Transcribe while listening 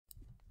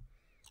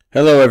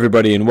Hello,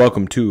 everybody, and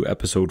welcome to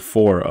episode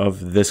 4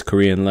 of This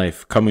Korean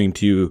Life, coming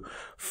to you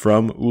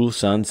from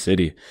Ulsan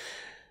City.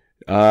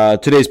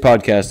 Today's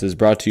podcast is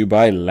brought to you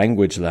by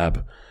Language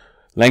Lab.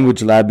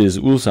 Language Lab is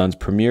Ulsan's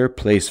premier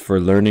place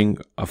for learning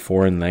a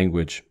foreign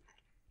language.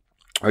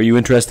 Are you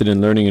interested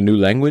in learning a new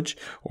language,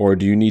 or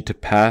do you need to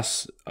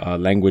pass a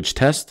language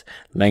test?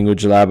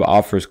 Language Lab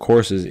offers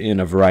courses in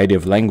a variety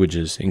of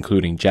languages,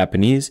 including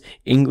Japanese,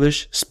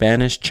 English,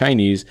 Spanish,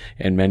 Chinese,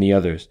 and many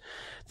others.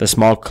 The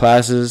small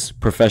classes,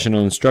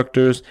 professional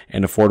instructors,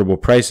 and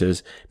affordable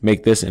prices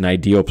make this an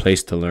ideal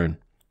place to learn.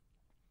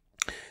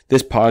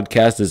 This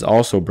podcast is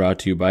also brought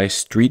to you by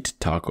Street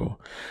Taco,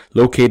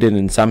 located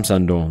in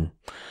Samsandong.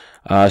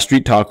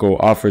 Street Taco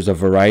offers a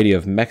variety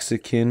of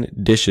Mexican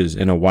dishes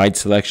and a wide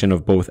selection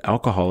of both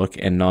alcoholic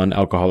and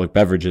non-alcoholic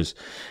beverages.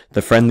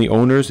 The friendly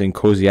owners and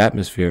cozy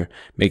atmosphere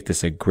make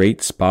this a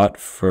great spot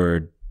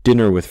for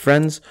dinner with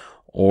friends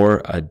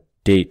or a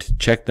date.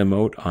 Check them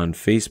out on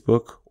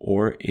Facebook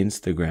or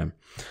Instagram.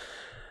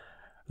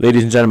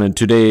 Ladies and gentlemen,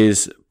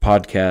 today's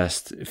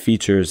podcast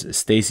features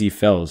Stacey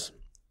Fells.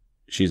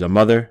 She's a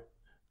mother,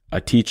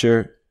 a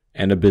teacher,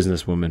 and a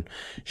businesswoman.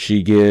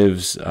 She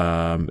gives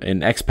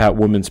an expat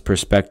woman's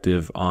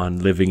perspective on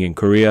living in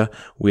Korea.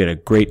 We had a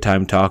great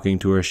time talking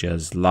to her. She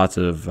has lots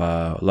of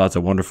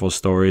wonderful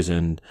stories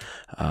and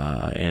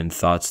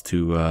thoughts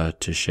to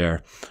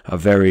share. A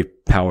very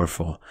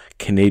powerful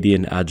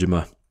Canadian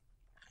Ajjuma.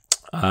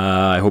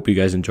 I hope you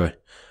guys enjoy.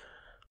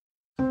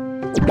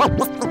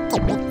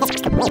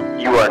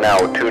 You are now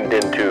tuned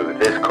into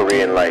This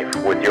Korean Life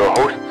with your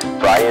hosts,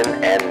 Brian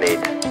and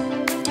Nate.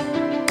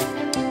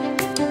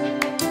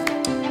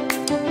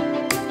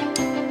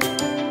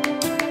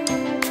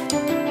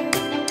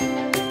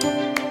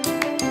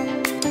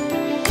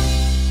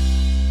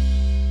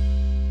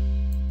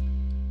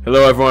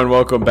 Hello, everyone.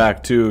 Welcome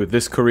back to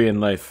This Korean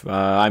Life.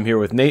 I'm here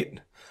with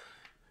Nate.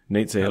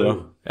 Nate, say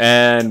hello.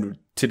 And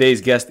today's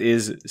guest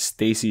is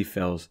Stacey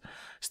Fells.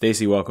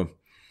 Stacey, welcome.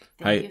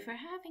 Thank you for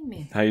having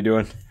me. How you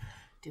doing?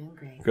 Doing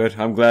great. Good.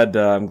 I'm glad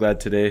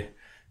today.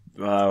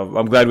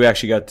 I'm glad we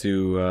actually got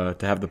to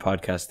have the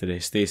podcast today.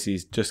 Stacey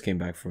just came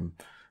back from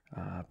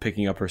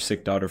picking up her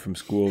sick daughter from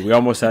school. We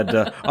almost had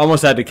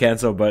to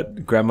cancel,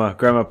 but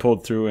grandma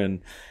pulled through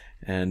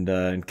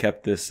and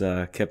kept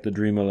the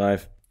dream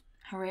alive.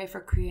 Hooray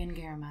for Korean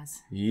grandmas.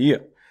 Yeah,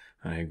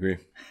 I agree.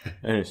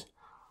 Anyways,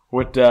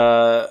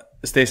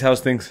 Stacey,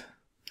 how's things?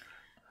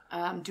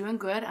 I'm doing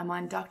good. I'm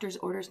on doctor's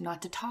orders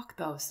not to talk,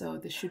 though, so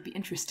this should be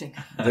interesting.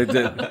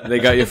 They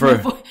got you for...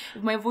 If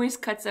my voice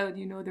cuts out,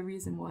 you know the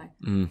reason why.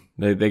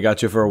 They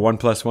got you for a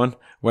 1+1.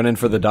 Went in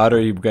for the daughter.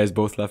 You guys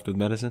both left with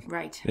medicine?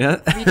 Right. Yeah?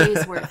 3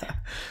 days worth.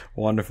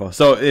 Wonderful.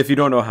 So if you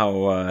don't know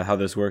how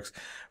this works,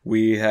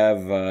 we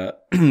have...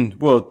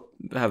 we'll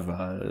have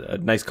a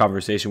nice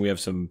conversation. We have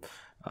some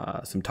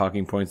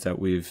talking points that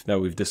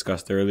we've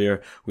discussed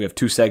earlier. We have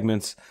 2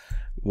 segments.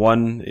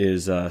 One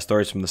is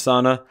stories from the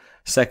sauna.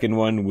 Second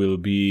one will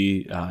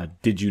be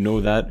did you know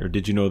that or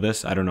did you know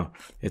this? I don't know.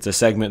 It's a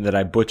segment that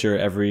I butcher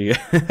every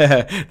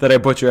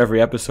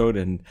episode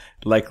and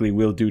likely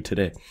will do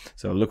today.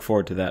 So look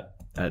forward to that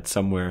at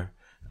somewhere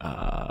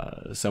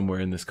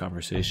in this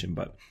conversation.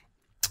 But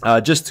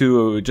just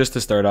to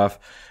start off,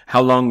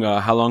 how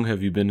long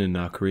have you been in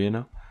Korea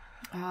now?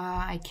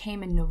 I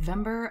came in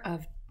November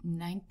of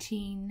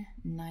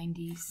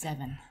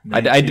 1997.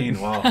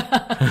 19, wow.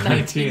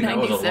 19, that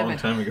was a long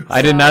time ago.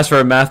 I didn't ask for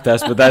a math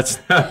test, but that's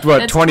what,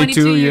 That's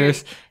 22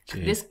 years?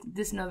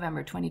 This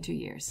November, 22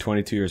 years.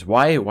 22 years.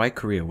 Why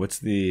Korea? What's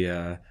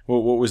the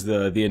what was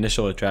the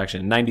initial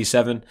attraction?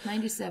 97?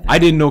 97. I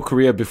didn't know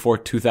Korea before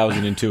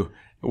 2002.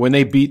 When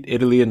they beat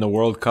Italy in the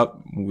World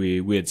Cup,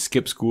 we had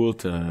skipped school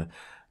to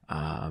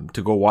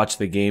go watch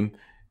the game,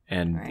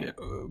 and Right.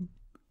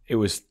 It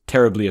was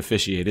terribly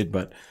officiated,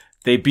 but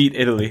they beat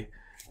Italy.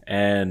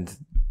 And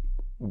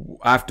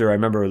after, I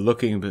remember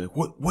looking, like,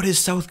 what is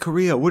South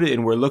Korea?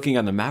 And we're looking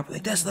on the map,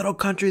 like, this little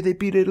country, they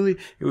beat Italy.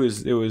 It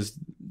was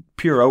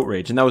pure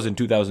outrage, and that was in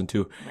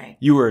 2002. Right.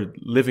 You were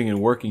living and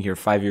working here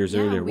 5 years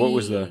earlier. What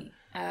was the?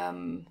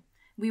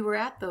 We were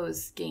at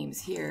those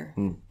games here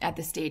at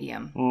the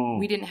stadium.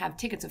 We didn't have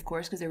tickets, of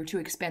course, because they were too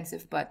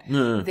expensive. But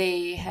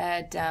they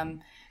had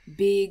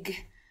big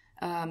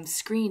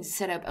screens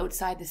set up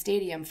outside the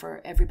stadium for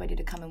everybody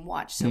to come and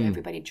watch. So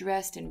everybody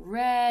dressed in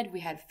red.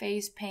 We had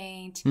face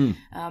paint.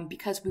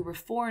 Because we were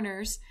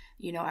foreigners,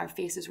 our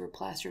faces were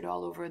plastered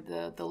all over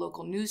the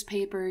local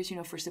newspapers,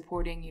 for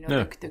supporting,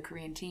 the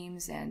Korean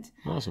teams. And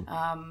Awesome.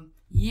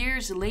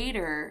 Years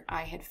later,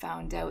 I had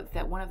found out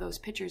that one of those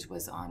pictures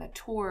was on a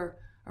tour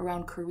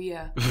around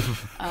Korea.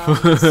 So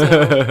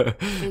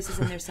faces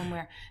in there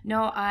somewhere.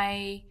 No,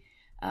 I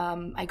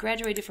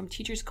graduated from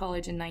Teachers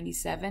College in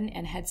 97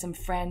 and had some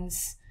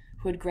friends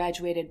who had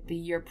graduated the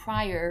year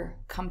prior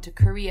come to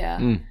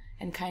Korea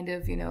and kind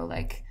of,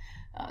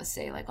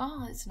 say like,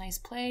 oh, it's a nice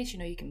place.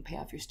 You can pay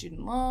off your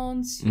student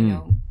loans.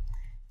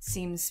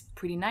 Seems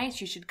pretty nice.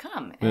 You should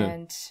come. Yeah.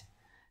 And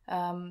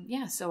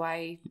so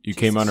I... You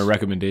came on a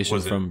recommendation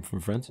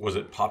from friends? Was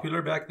it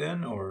popular back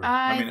then? Or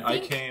I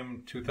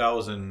came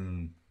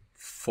 2004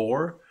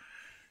 94.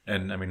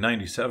 And I mean,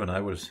 97,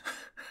 I was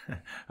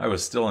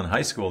still in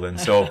high school then.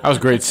 So I was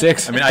grade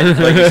 6. I mean, like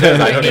you said,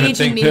 I don't even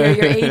think You're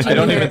aging I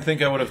don't me. even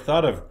think I would have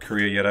thought of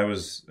Korea yet. I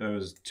was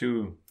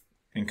too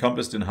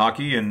encompassed in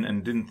hockey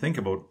and didn't think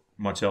about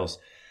much else.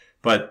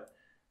 But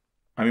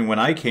I mean, when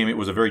I came, it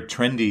was a very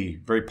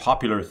trendy, very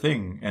popular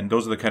thing. And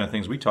those are the kind of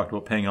things we talked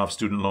about, paying off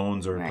student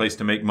loans or a place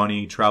to make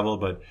money, travel.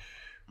 But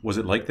was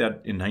it like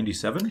that in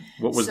 97?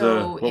 What were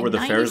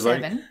the fares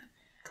like?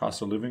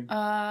 Cost of living?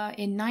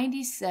 In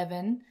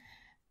 97,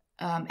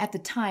 at the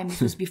time, this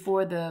was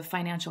before the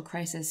financial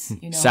crisis,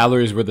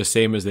 Salaries were the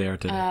same as they are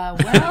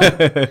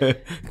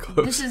today.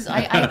 This is,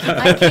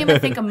 I came, I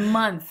think,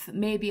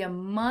 maybe a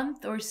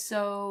month or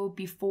so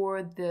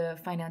before the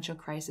financial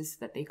crisis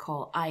that they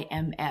call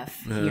IMF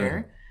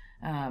here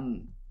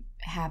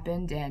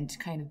happened, and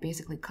kind of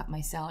basically cut my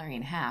salary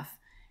in half.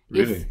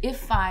 Really?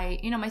 If I,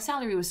 my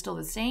salary was still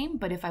the same,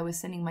 but if I was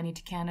sending money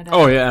to Canada,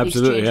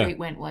 absolutely, the exchange rate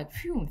went like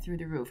through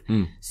the roof.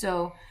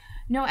 So,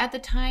 no, at the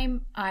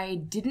time I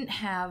didn't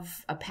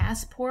have a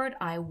passport.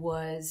 I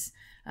was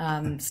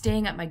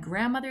staying at my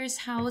grandmother's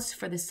house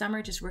for the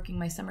summer, just working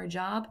my summer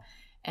job,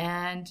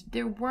 and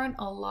there weren't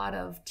a lot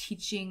of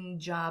teaching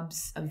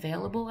jobs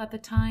available at the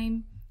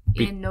time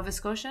in Nova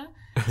Scotia.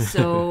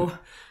 So.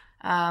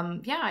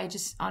 I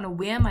just, on a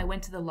whim, I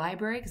went to the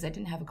library because I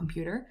didn't have a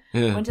computer.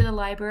 Went to the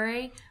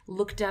library,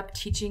 looked up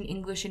teaching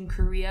English in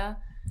Korea,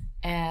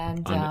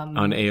 and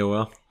on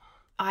AOL.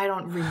 I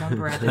don't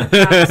remember at the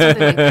time,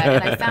 something like that.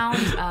 And I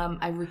found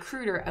a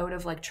recruiter out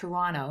of like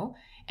Toronto,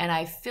 and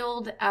I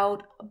filled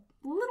out a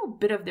little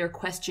bit of their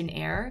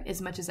questionnaire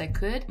as much as I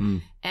could,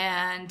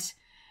 and.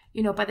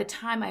 By the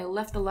time I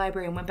left the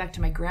library and went back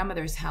to my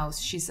grandmother's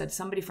house, she said,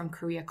 somebody from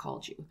Korea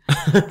called you.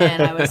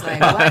 And I was like,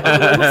 what?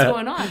 What's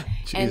going on?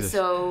 Jesus. And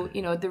so,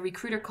 the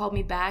recruiter called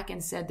me back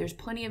and said, there's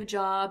plenty of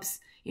jobs,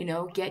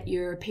 get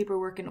your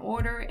paperwork in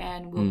order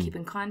and we'll keep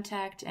in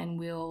contact and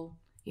we'll,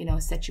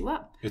 set you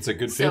up. It's a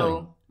good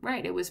feeling.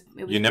 Right. It was.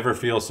 You never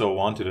feel so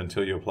wanted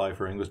until you apply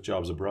for English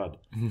jobs abroad.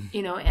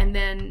 And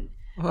then,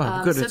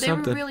 good, so it's they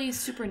something. were really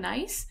super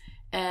nice.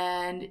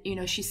 And,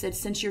 she said,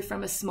 since you're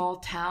from a small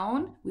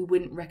town, we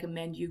wouldn't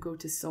recommend you go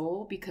to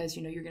Seoul because,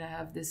 you're going to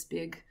have this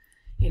big,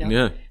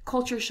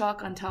 culture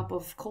shock on top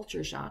of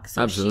culture shock.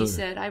 So Absolutely. She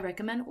said, I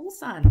recommend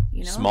Ulsan,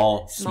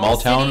 Small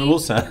town city,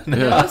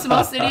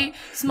 Ulsan.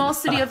 small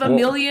city of a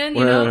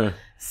million,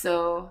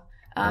 So,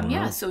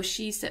 so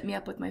she set me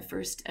up with my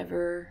first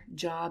ever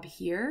job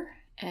here.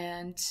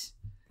 And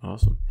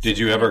awesome. Did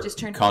you ever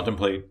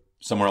contemplate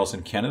somewhere else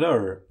in Canada,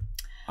 or...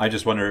 I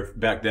just wonder if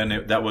back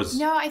then that was...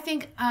 No, I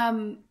think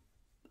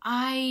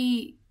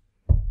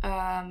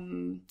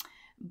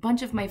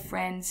bunch of my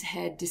friends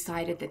had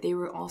decided that they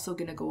were also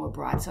going to go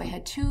abroad. So I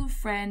had 2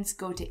 friends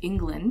go to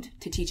England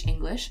to teach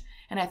English.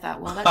 And I thought,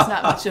 well, that's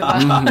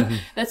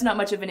not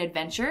much of an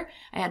adventure.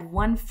 I had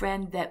one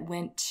friend that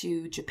went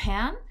to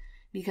Japan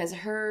because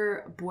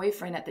her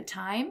boyfriend at the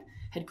time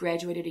had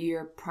graduated a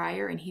year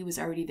prior and he was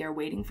already there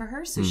waiting for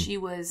her. So she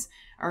was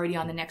already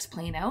on the next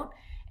plane out.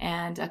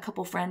 And a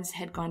couple friends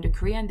had gone to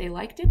Korea and they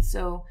liked it.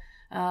 So,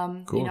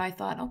 cool. I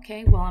thought,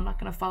 okay, well, I'm not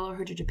going to follow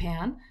her to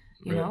Japan.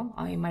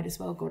 I might as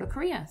well go to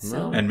Korea.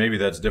 So, and maybe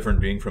that's different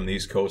being from the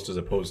East Coast as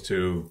opposed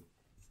to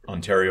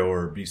Ontario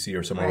or BC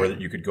or somewhere where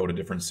you could go to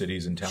different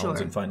cities and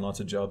towns and find lots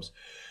of jobs.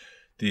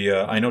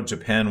 I know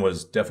Japan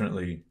was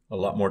definitely a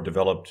lot more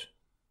developed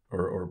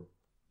or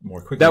more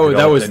quickly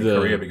developed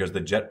than Korea because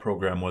the JET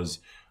program was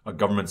a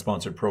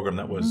government-sponsored program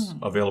that was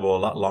available a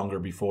lot longer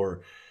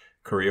before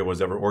Korea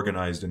was ever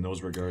organized in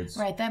those regards.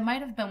 Right, that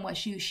might have been what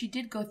she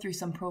did go through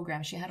some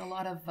programs. She had a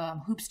lot of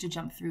hoops to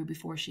jump through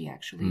before she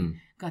actually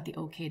got the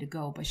okay to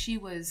go. But she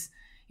was,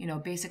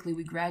 basically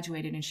we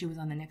graduated and she was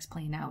on the next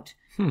plane out.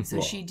 So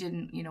she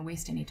didn't,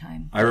 waste any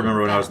time. I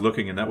remember when I was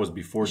looking, and that was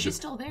before she's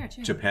still there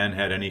too. Japan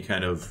had any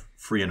kind of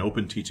free and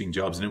open teaching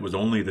jobs, and it was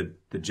only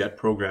the JET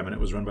program, and it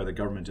was run by the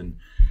government, and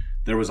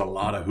there was a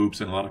lot of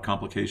hoops and a lot of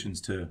complications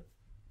to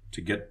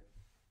get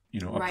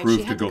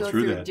approved to go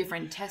through that.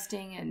 Different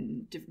testing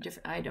and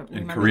different. I don't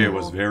remember. And Korea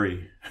was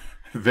very,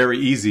 very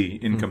easy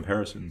in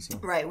comparison. So.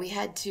 Right, we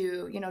had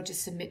to,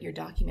 just submit your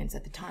documents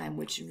at the time,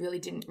 which really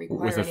didn't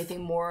require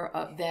anything more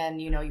than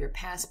your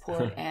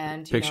passport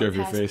and picture of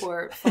your face,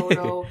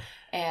 photo,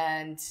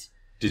 and.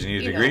 Did you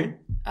need a degree?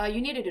 You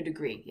needed a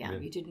degree. Yeah,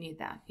 you did need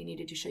that. You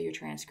needed to show your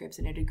transcripts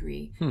and a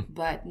degree,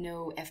 but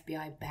no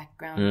FBI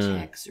background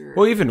checks or.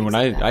 Well, even when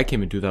I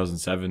came in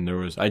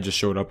 2007, I just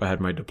showed up. I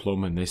had my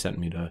diploma, and they sent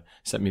me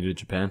to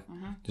Japan.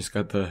 Just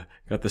got the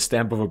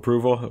stamp of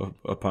approval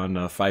upon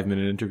a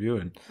 5-minute interview,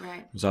 and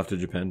was off to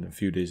Japan a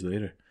few days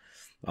later.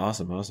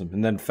 Awesome.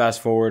 And then fast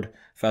forward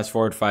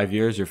 5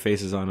 years. Your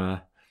face is on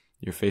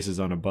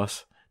a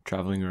bus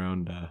traveling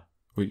around.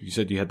 You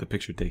said you had the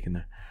picture taken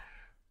there.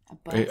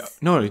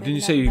 No, didn't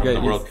you say you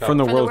got from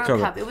the World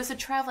Cup? It was a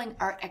traveling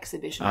art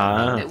exhibition.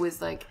 It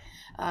was like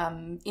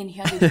in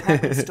Hyundai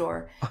department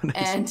store.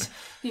 And,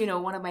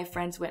 one of my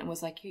friends went and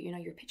was like,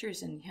 your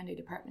picture's in Hyundai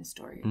department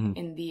store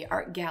in the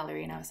art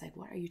gallery. And I was like,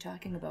 what are you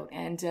talking about?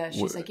 And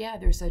she's like, yeah,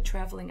 there's a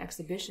traveling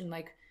exhibition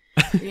like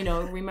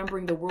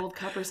remembering the World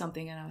Cup or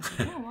something. And I was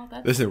like, oh, well,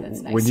 that's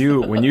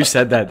nice. when you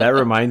said that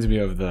reminds me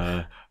of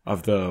the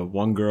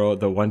one girl,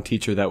 the one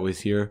teacher that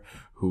was here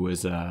who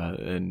was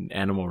an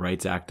animal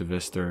rights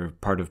activist or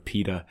part of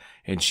PETA,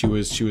 and she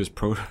was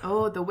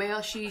Oh, the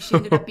whale! She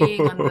ended up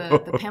being on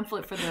the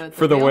pamphlet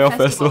for the whale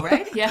festival,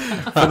 right?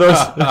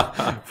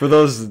 Yeah. for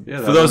those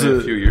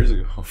a few years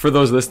ago. For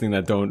those listening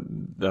that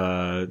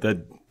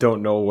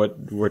don't know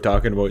what we're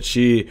talking about,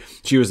 she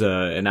was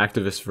an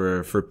activist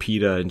for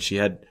PETA, and she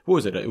had, what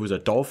was it? It was a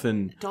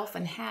dolphin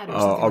hat or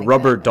something, a like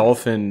rubber that.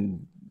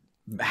 dolphin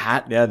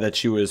hat, that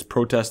she was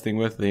protesting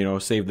with,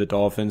 save the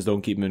dolphins,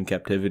 don't keep them in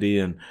captivity.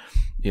 And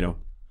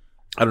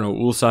I don't know,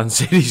 Ulsan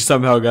City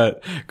somehow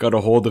got a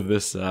hold of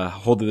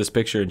this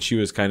picture, and she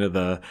was kind of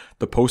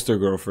the poster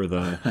girl for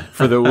the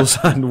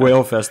Ulsan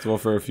Whale Festival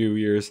for a few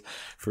years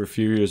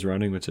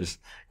running, which is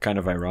kind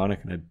of ironic,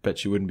 and I bet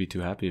she wouldn't be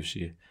too happy if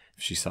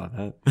she saw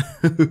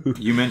that.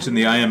 You mentioned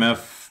the IMF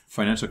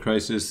financial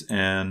crisis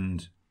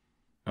and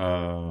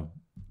the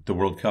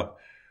World Cup.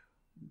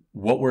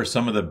 What were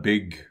some of the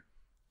big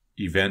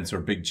events or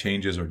big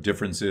changes or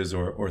differences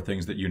or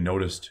things that you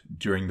noticed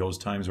during those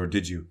times, or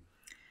did you?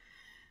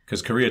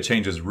 Because Korea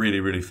changes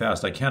really, really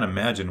fast. I can't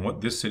imagine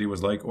what this city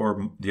was like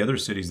or the other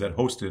cities that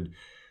hosted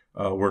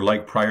were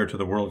like prior to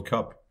the World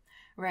Cup.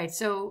 Right.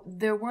 So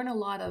there weren't a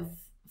lot of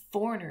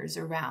foreigners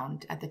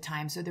around at the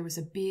time. So there was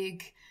a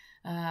big,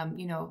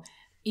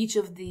 each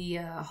of the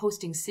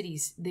hosting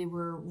cities, they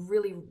were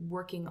really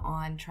working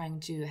on trying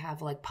to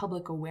have like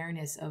public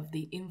awareness of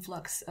the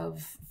influx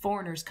of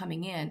foreigners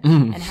coming in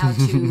and how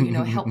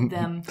to, help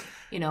them,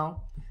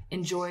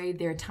 enjoy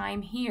their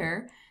time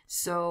here.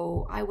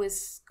 So I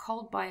was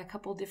called by a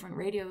couple different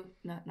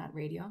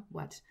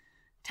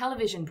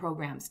television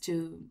programs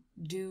to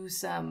do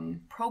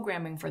some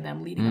programming for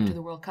them leading up to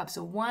the World Cup.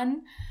 So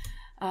one,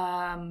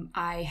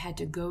 I had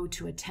to go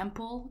to a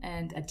temple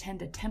and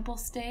attend a temple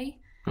stay.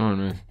 Oh,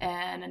 nice.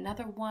 And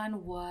another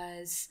one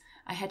was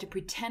I had to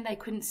pretend I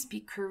couldn't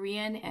speak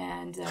Korean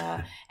and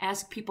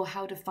ask people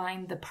how to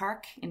find the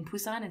park in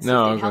Busan and see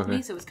if they'd help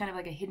me. So it was kind of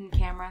like a hidden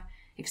camera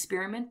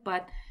experiment.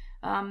 But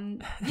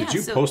did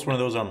you post one of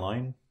those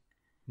online?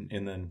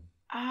 And then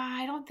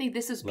I don't think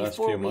this is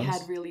before we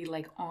had really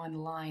like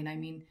online. I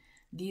mean,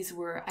 these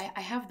were I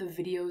have the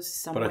videos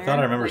somewhere. But I thought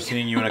I remember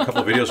seeing you in a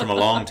couple of videos from a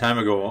long time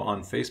ago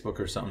on Facebook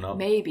or something.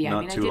 Maybe.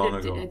 Not too long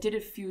ago. I did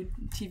a few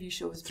TV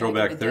shows.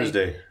 Throwback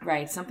Thursday.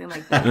 Right, something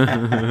like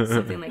that.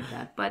 Something like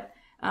that. But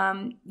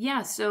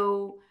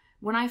so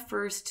when I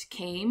first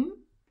came,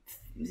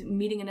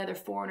 meeting another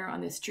foreigner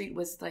on the street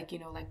was like,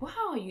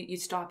 wow, you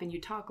stop and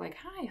you talk like,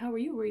 hi, how are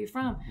you? Where are you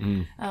from?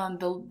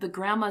 The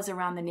grandmas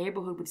around the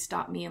neighborhood would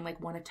stop me and like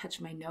want to touch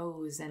my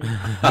nose and,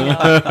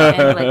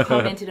 and like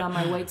commented on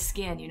my white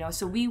skin,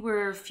 So we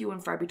were few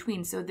and far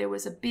between. So there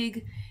was a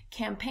big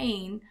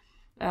campaign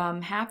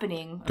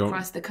happening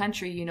across the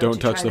country, don't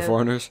touch the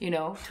foreigners,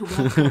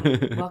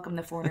 to welcome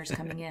the foreigners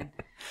coming in.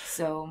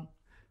 So,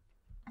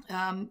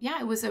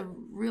 it was a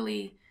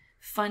really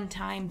fun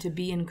time to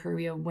be in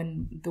Korea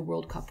when the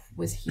World Cup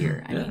was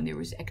here. I mean, there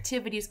was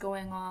activities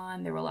going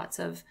on. There were lots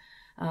of,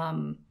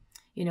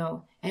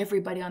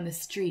 everybody on the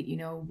street,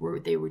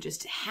 they were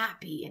just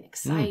happy and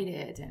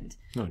excited. And,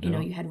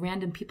 you had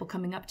random people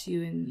coming up to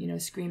you and,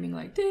 screaming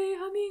like,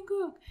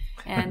 대한민국.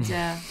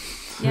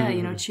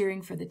 And,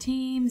 cheering for the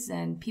teams.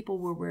 And people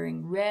were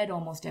wearing red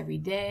almost every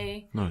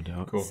day. No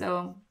doubt. Cool.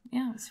 So,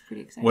 it was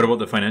pretty exciting. What about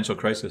the financial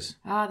crisis?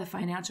 The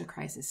financial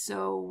crisis.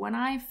 So when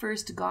I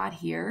first got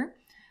here,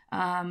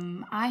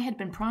 I had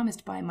been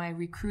promised by my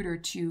recruiter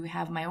to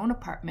have my own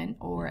apartment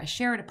or a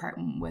shared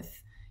apartment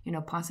with,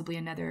 possibly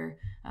another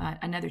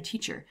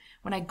teacher.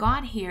 When I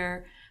got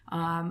here,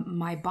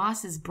 my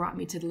bosses brought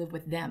me to live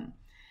with them.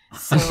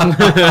 So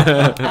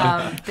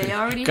they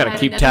already gotta had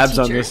keep another tabs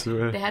teacher. on this.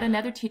 They had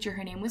another teacher.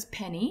 Her name was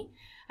Penny.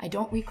 I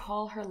don't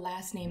recall her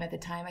last name at the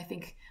time. I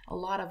think a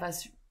lot of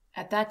us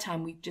at that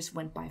time we just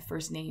went by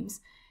first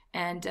names.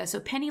 And so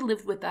Penny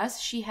lived with us.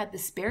 She had the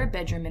spare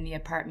bedroom in the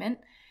apartment.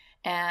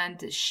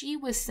 And she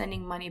was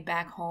sending money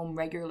back home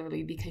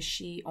regularly because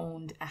she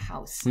owned a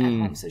house at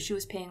home. So she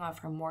was paying off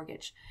her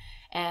mortgage.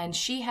 And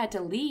she had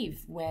to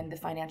leave when the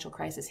financial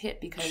crisis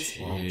hit because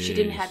she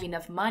didn't have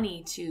enough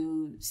money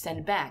to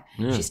send back.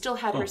 Yeah. She still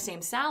had her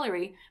same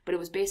salary, but it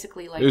was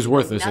basically like... It was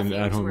worthless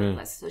at home.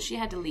 Worthless. So she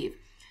had to leave.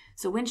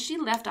 So when she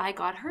left, I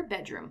got her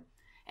bedroom.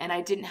 And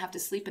I didn't have to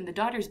sleep in the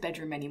daughter's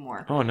bedroom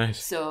anymore. Oh,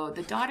 nice. So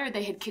the daughter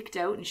they had kicked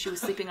out and she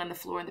was sleeping on the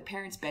floor in the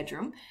parents'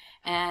 bedroom.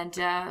 And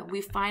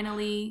we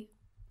finally...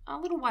 A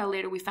little while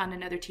later, we found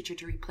another teacher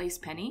to replace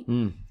Penny.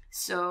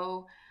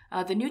 So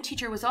the new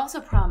teacher was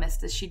also promised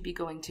that she'd be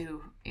going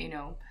to,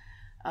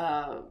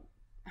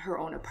 her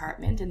own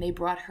apartment, and they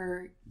brought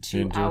her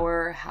to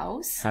our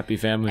house. Happy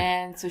family.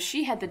 And so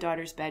she had the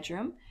daughter's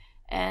bedroom,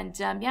 and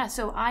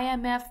so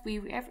IMF,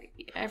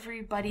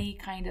 everybody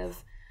kind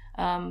of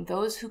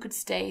those who could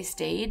stay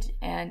stayed,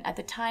 and at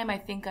the time, I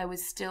think I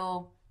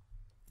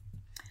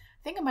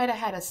might have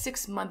had a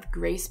 6-month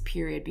grace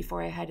period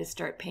before I had to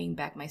start paying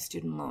back my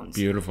student loans.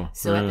 Beautiful.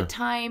 So at the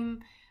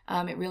time,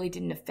 It really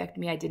didn't affect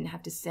me. I didn't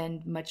have to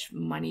send much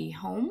money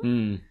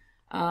home.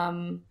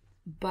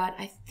 But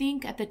I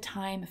think at the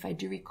time, if I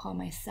do recall,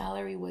 my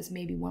salary was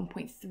maybe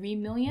 1.3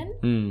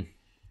 million,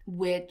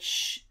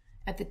 which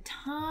at the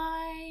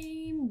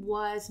time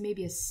was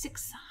maybe a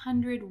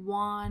 600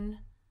 won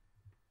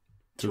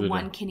to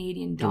 $1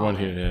 Canadian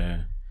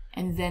dollar.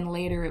 And then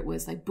later it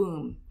was like,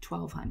 boom,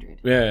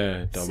 1,200.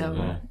 Double. So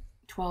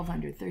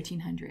 1,200,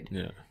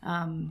 1,300.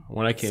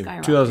 When I came,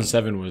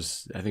 2007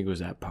 was, I think it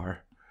was at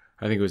par.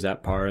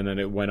 And then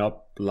it went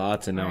up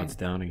lots, and now it's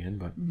down again.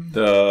 But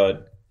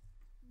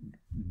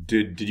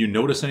Did you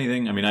notice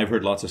anything? I mean, I've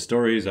heard lots of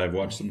stories. I've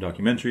watched some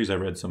documentaries. I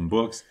read some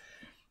books.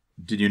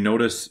 Did you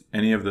notice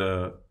any of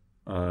the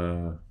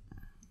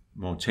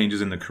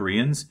changes in the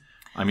Koreans?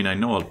 I mean, I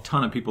know a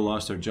ton of people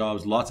lost their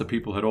jobs. Lots of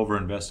people had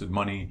overinvested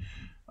money.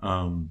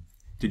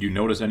 Did you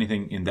notice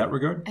anything in that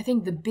regard? I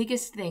think the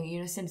biggest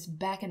thing, since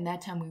back in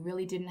that time, we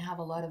really didn't have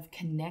a lot of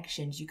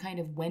connections. You kind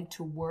of went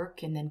to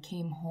work and then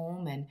came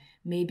home, and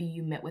maybe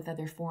you met with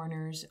other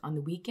foreigners on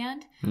the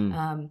weekend.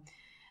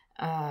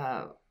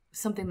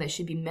 Something that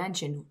should be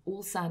mentioned,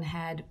 Ulsan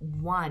had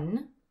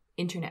one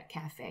internet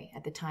cafe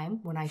at the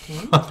time when I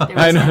came. There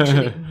was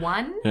actually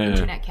one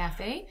internet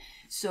cafe.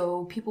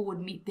 So people would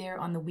meet there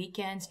on the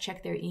weekends,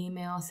 check their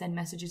email, send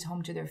messages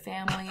home to their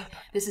family.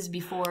 This is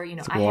before, I had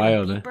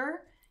a beeper.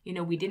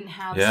 We didn't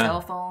have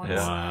cell phones.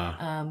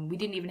 We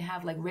didn't even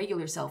have like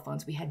regular cell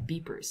phones. We had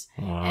beepers.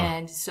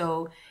 And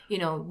so,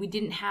 we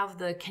didn't have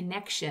the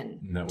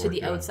connection to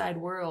the outside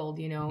world,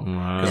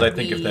 Because I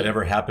think if that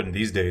ever happened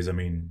these days, I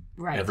mean,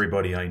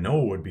 everybody I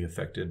know would be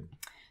affected.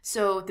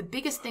 So the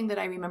biggest thing that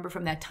I remember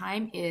from that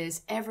time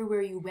is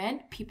everywhere you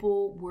went,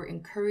 people were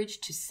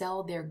encouraged to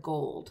sell their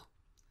gold.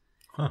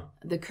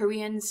 The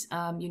Koreans,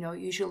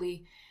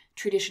 usually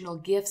traditional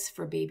gifts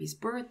for babies'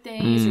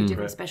 birthdays or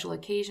different special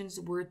occasions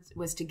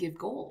was to give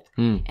gold.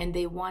 And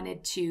they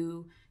wanted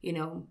to,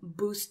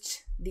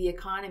 boost the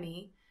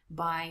economy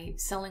by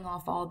selling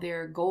off all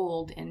their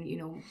gold and,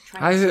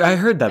 trying to I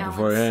heard that balance,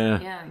 before.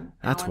 Yeah.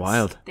 That's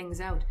wild. Things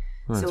out.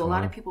 So a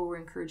lot of people were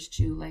encouraged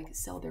to like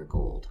sell their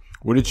gold.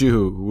 What did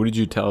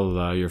you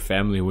tell your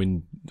family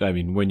when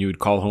you would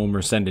call home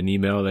or send an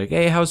email like,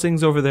 hey, how's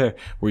things over there?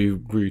 Were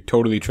you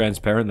totally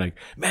transparent? Like,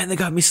 man, they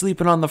got me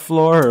sleeping on the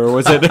floor, or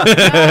was it?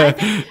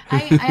 I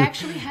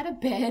actually had a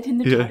bed in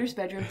the daughter's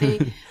bedroom.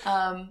 It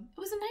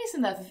was a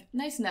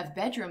nice enough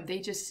bedroom. They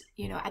just,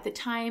 at the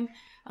time,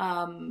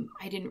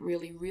 I didn't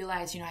really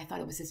realize, I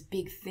thought it was this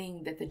big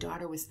thing that the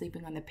daughter was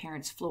sleeping on the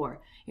parents'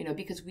 floor,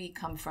 because we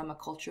come from a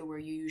culture where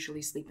you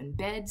usually sleep in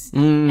beds.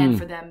 And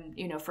for them,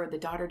 for the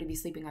daughter to be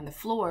sleeping on the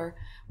floor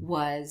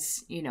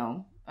was,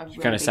 a really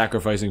kind of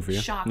sacrificing for you.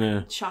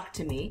 Shock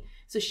to me.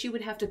 So she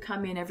would have to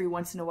come in every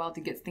once in a while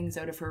to get things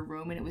out of her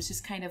room. And it was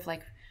just kind of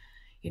like,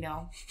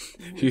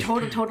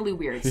 totally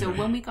weird. So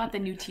when we got the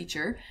new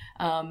teacher,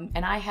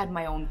 and I had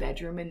my own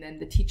bedroom and then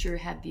the teacher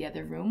had the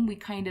other room, we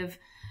kind of,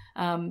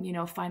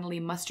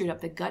 finally mustered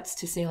up the guts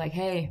to say like,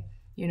 hey,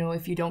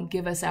 if you don't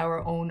give us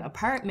our own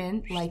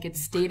apartment, like it's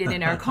stated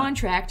in our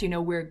contract,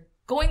 we're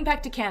going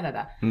back to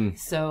Canada.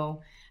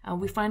 So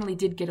we finally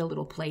did get a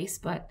little place,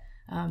 but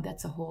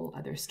that's a whole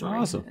other story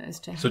as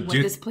to what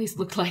this place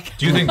looked like.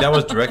 Do you think that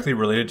was directly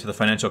related to the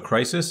financial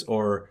crisis?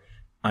 Or,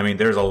 I mean,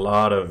 there's a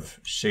lot of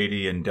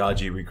shady and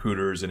dodgy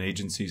recruiters and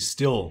agencies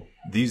still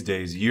these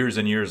days, years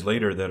and years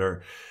later, that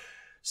are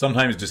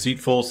sometimes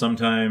deceitful,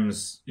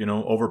 sometimes,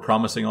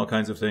 over-promising all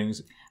kinds of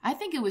things. I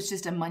think it was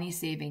just a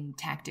money-saving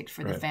tactic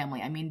for the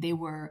family. I mean, they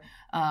were,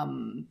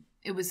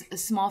 it was a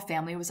small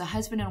family. It was a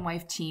husband and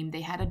wife team. They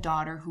had a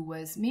daughter who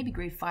was maybe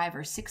grade 5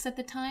 or 6 at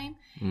the time.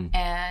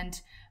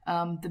 And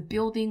the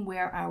building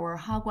where our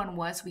hagwon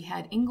was, we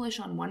had English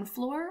on one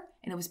floor,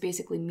 and it was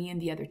basically me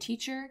and the other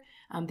teacher.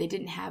 They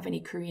didn't have any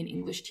Korean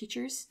English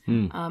teachers,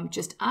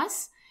 just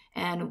us.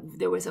 And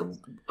there was a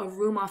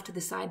room off to the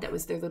side that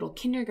was their little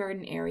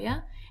kindergarten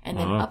area. And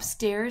then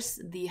upstairs,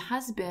 the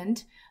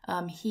husband,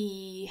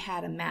 he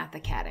had a math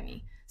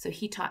academy. So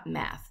he taught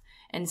math.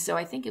 And so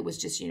I think it was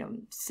just,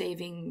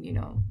 saving,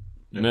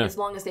 as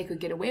long as they could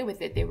get away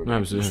with it, they were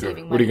going to be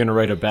saving money. What are you going to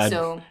write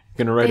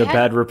a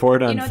bad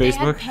report on Facebook? They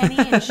had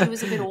Penny, and she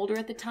was a bit older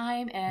at the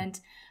time. And,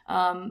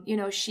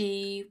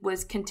 she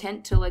was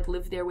content to like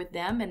live there with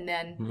them. And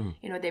then,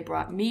 they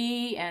brought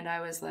me and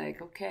I was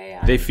like, okay.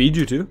 They feed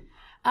you too?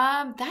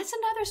 That's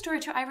another story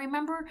too. I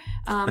remember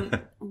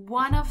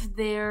one of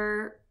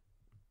their,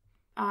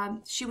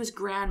 she was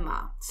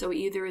grandma. So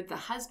either the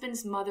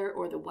husband's mother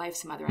or the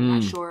wife's mother. I'm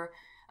not sure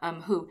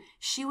who.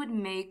 She would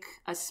make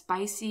a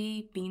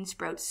spicy bean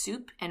sprout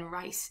soup and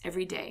rice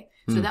every day.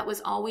 So that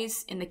was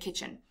always in the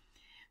kitchen.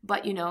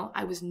 But,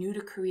 I was new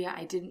to Korea.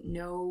 I didn't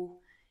know,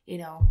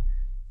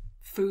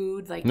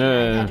 food. Like,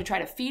 I had to try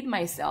to feed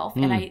myself.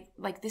 And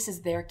this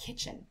is their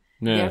kitchen.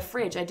 Their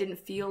fridge. I didn't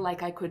feel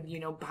like I could,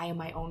 buy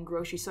my own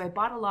groceries. So I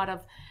bought a lot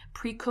of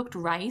pre-cooked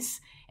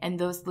rice and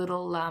those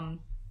little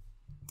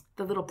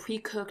the little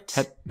pre-cooked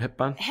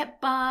hetban?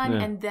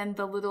 hetban, and then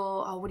the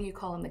little what do you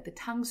call them? Like the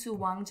tangsu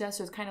wangja,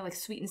 so it's kind of like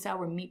sweet and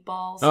sour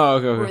meatballs. Oh,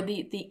 okay. Or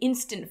the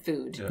instant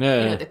food,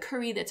 the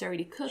curry that's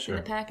already cooked in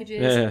the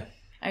packages. Yeah.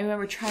 I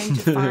remember trying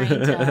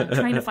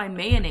to find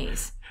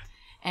mayonnaise.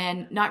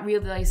 And not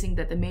realizing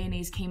that the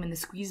mayonnaise came in the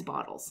squeeze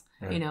bottles,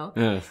 you know,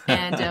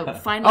 and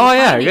finally. Oh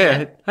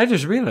yeah. I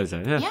just realized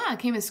that. Yeah, it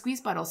came in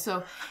squeeze bottles.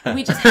 So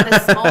we just had a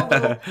small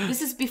little.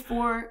 This is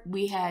before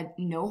we had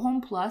no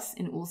Home Plus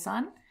in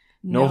Ulsan.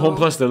 No Home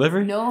Plus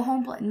delivery. No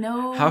Home Plus.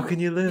 No. How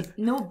can you live?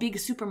 No big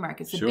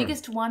supermarkets. The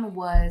biggest one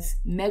was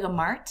Mega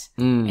Mart,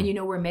 and you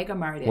know where Mega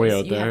Mart is. Way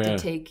out you there, have to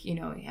take. You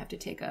have to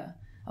take a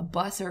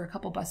bus or a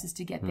couple buses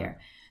to get there.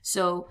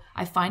 So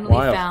I finally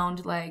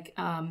found like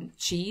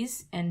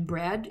cheese and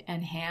bread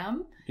and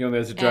ham. You only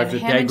have to drive to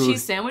ham and Daegu,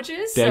 cheese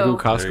sandwiches. Daegu So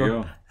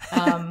Costco.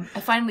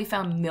 I finally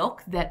found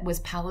milk that was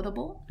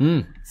palatable.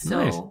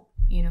 So nice.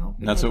 And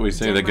that's what we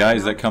say. The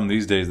guys that come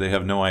these days, they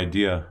have no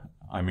idea.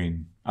 I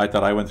mean, I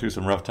thought I went through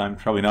some rough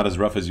times. Probably not as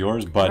rough as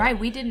yours, but right.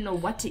 We didn't know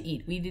what to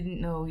eat. We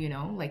didn't know,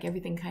 like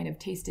everything kind of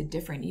tasted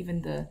different.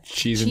 Even the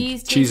cheese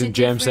and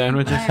jam different.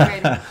 sandwiches.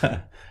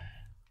 Right.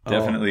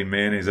 definitely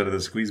mayonnaise out of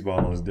the squeeze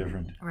bottle is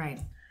different. Right.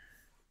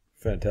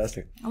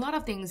 Fantastic. A lot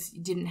of things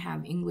didn't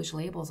have English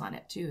labels on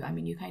it too. I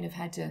mean, you kind of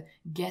had to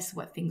guess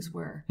what things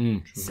were.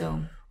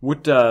 So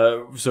What?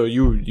 So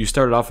you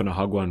started off in a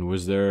hagwon.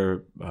 Was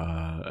there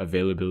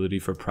availability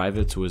for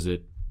privates? Was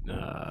it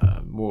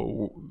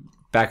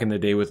back in the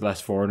day with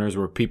less foreigners?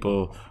 Were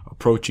people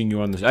approaching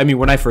you on this? I mean,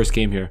 when I first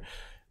came here,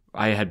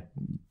 I had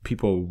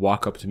people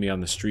walk up to me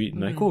on the street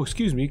and like, "Oh,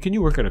 excuse me, can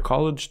you work at a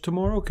college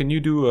tomorrow? Can you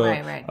do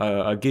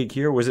a gig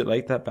here?" Was it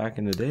like that back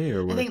in the day,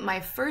 or what? I think my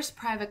first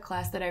private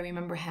class that I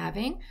remember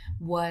having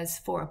was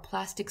for a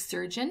plastic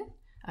surgeon.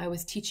 I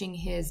was teaching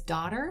his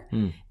daughter,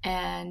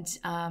 and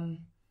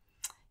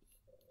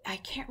I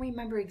can't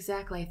remember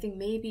exactly. I think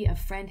maybe a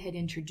friend had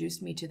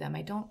introduced me to them.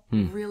 I don't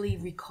really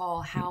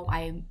recall how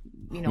I,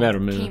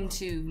 came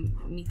to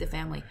meet the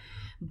family.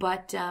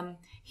 But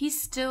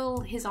his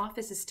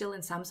office is still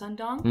in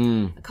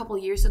Samsundong. A couple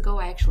of years ago,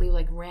 I actually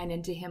ran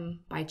into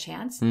him by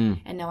chance,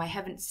 and now I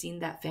haven't seen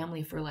that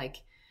family for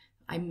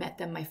I met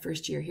them my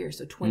first year here,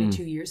 so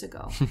 22 years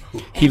ago.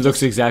 He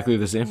looks exactly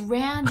the same.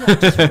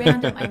 Just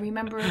random. I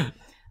remember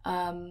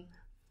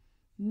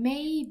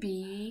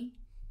maybe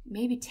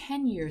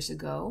 10 years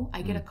ago,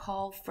 I get a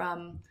call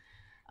from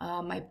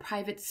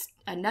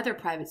another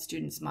private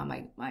student's mom,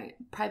 my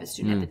private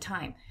student at the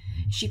time.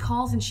 She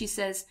calls and she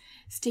says,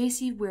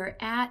 "Stacey, we're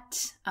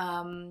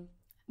having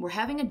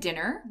a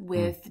dinner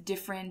with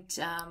different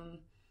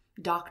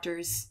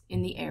doctors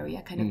in the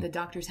area. Kind of the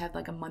doctors have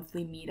a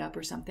monthly meetup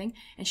or something."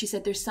 And she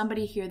said, "There's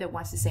somebody here that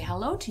wants to say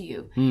hello to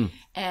you."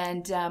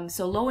 And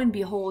so lo and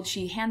behold,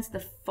 she hands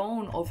the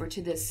phone over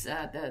to this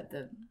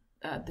the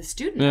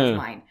student of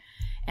mine.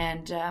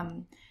 And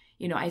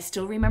I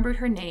still remembered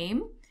her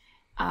name.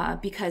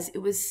 Because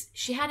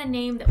she had a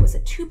name that was a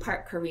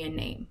 2-part Korean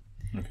name.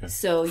 Okay.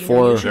 So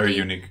very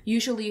unique.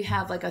 Usually you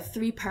have a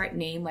 3-part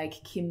name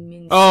like Kim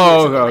Min Soo or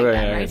something like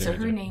that, right? So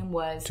her name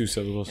was 2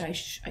 syllables. I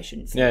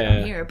shouldn't say it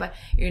on here, but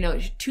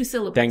 2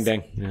 syllables. Dang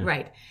dang. Yeah.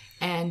 Right.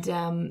 And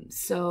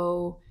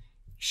so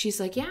she's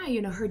like,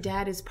 her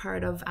dad is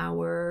part of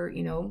our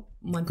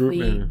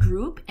monthly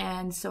group,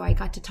 and so I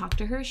got to talk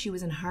to her. She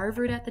was in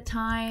Harvard at the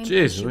time.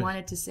 Jeez, she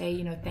wanted to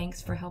say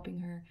thanks for helping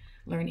her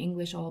learn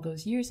English all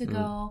those years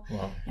ago,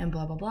 and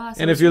blah blah blah.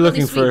 So and if you're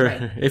looking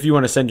if you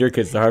want to send your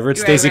kids to Harvard,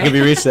 Stacey can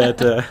be reached at.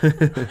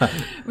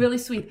 Really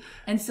sweet.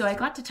 And so I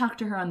got to talk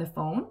to her on the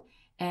phone,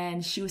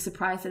 and she was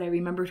surprised that I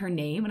remembered her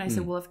name. And I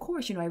said, "Well, of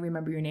course, I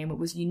remember your name. It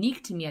was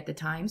unique to me at the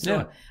time,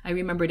 so I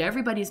remembered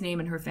everybody's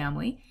name in her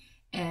family."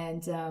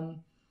 And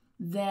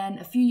then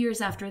a few years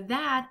after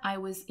that, I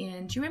was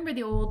in. Do you remember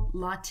the old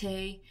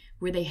latte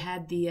where they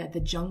had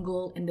the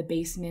jungle in the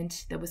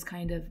basement? That was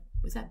kind of.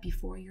 Was that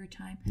before your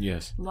time?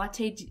 Yes.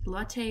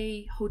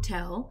 Latte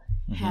Hotel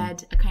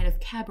had a kind of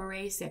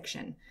cabaret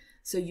section.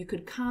 So you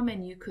could come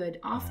and you could,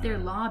 off their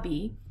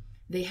lobby,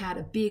 they had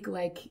a big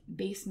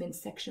basement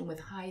section with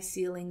high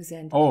ceilings.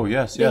 And oh,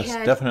 yes,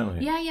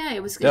 definitely. Yeah.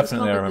 It was called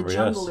the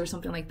jungle or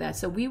something like that.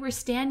 So we were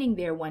standing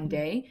there one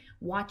day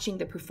watching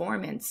the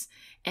performance.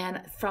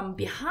 And from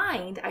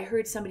behind, I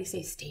heard somebody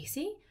say,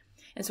 "Stacey?"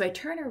 And so I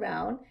turn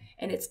around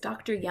and it's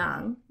Dr.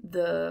 Yang,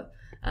 the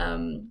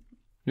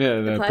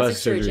plastic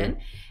surgeon.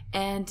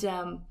 And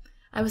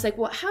I was like,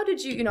 "Well, how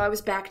did you, I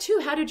was back too.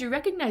 How did you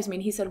recognize me?"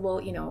 And he said,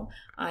 "Well,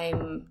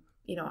 I'm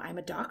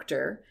a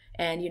doctor,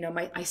 and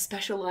I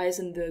specialize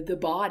in the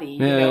body,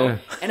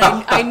 and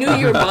I knew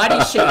your body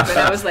shape." And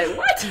I was like,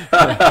 "What?"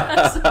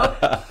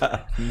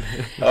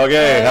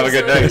 Okay, have a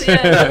good night.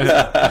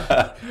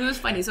 It was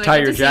funny. So tie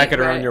your jacket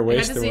around your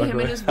waist. I got to see him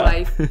and his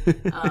wife.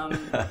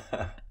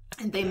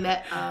 And they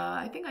met,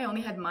 I think I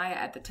only had Maya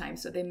at the time,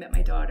 so they met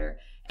my daughter.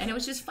 And it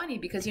was just funny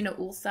because,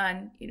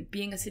 Ulsan,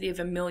 being a city of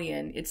 1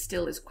 million, it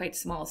still is quite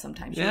small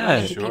sometimes. You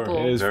run into people,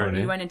 it is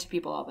funny. You run into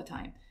people all the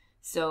time.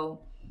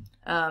 So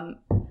I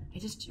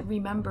just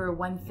remember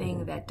one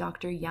thing that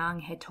Dr.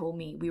 Yang had told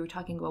me. We were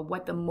talking about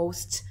what the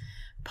most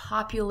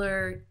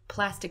popular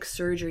plastic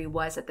surgery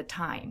was at the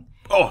time.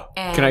 Oh,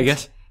 And can I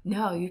guess?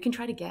 No, you can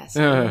try to guess.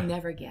 You'll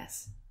never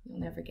guess. You'll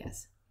never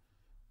guess.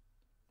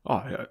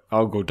 Oh, yeah,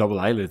 I'll go double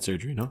eyelid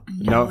surgery, no?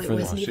 No, it for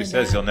wasn't that. even She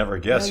says that. you'll never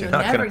guess. No, You're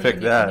not going to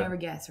pick that. You'll never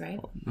guess, right?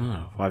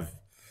 Oh, I've...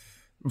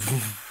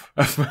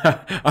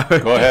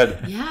 Go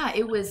ahead. Yeah,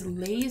 it was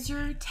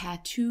laser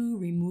tattoo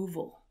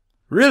removal.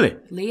 Really?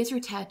 Laser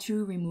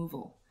tattoo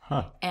removal.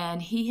 Huh.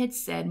 And he had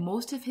said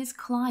most of his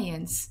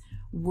clients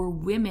were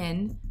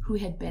women who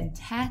had been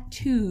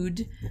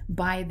tattooed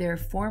by their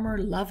former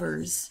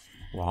lovers.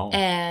 Wow.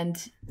 And,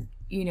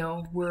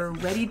 were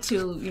ready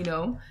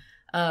to,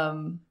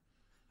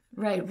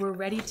 we're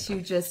ready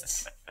to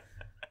just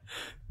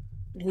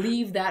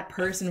leave that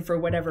person for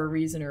whatever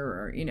reason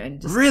or and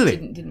just Really?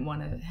 didn't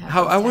want to have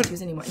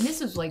tattoos anymore. And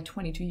this was like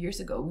 22 years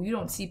ago. You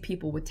don't see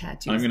people with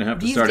tattoos. I'm going to have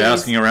to These start days.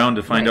 asking around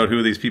to find out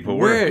who these people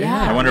were. Where-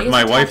 Yeah, I wonder if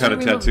my laser wife had a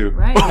tattoo.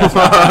 Right.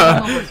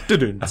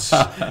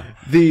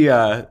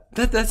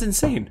 That's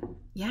insane.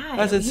 Yeah,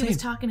 That's he insane. was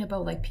talking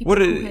about like people What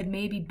who did- had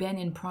maybe been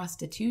in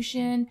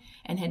prostitution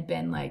and had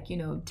been like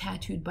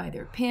tattooed by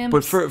their pimps.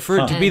 But for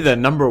it to be the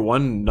number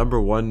one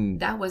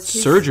that was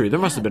his, surgery, there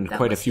must have been that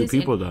quite a was few his-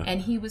 people and, though.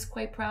 And he was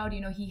quite proud.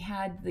 He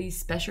had these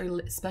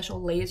special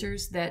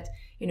lasers that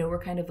were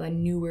kind of a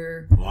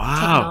newer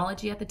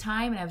technology at the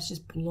time, and I was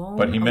just blown.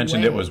 But he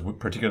mentioned away. it was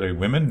particularly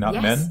women, not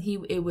Yes,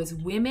 men. it was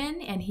women,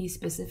 and he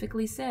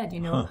specifically said, a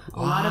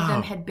lot of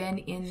them had been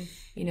in,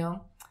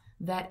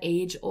 that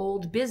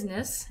age-old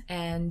business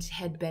and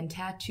had been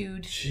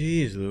tattooed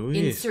Jeez in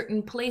Louise.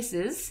 certain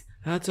places.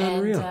 That's And,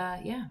 unreal.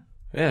 yeah.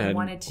 Yeah, I I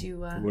wanted to.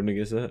 wouldn't have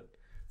guessed that.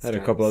 I had a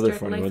start- couple other start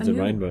funny life ones in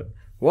anew. mind, but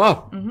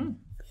wow.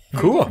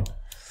 Cool.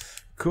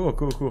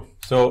 Cool.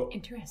 So,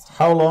 Interesting.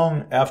 how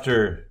long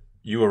after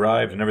you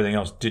arrived and everything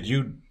else did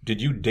you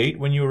date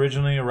when you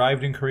originally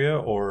arrived in Korea,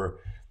 or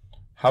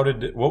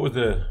what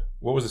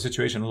was the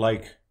situation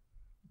like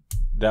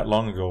that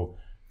long ago?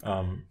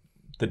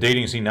 The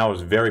dating scene now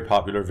is very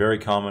popular, very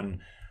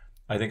common.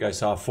 I think I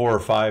saw 4 or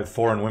 5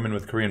 foreign women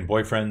with Korean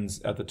boyfriends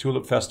at the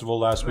Tulip Festival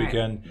last Right.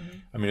 weekend.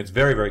 I mean, it's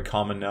very, very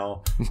common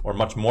now, or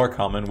much more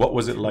common. What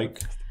was it like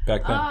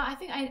back then? I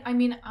think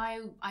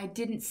I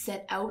didn't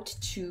set out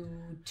to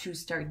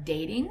start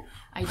dating.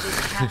 I just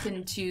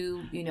happened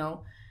to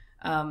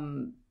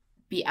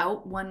be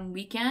out one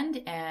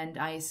weekend and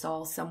I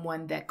saw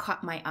someone that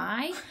caught my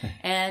eye,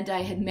 and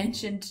I had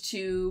mentioned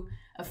to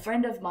a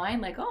friend of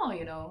mine like,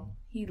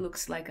 he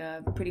looks like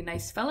a pretty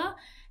nice fella,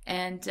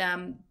 and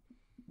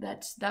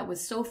that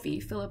was Sophie,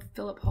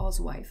 Philip Hall's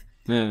wife.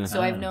 Yeah.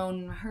 So I've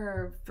known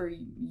her for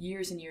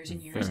years and years and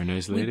years. Very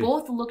nice We lady.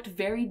 both looked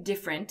very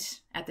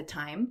different at the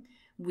time.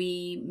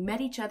 We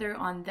met each other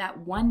on that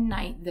one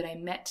night that I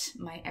met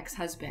my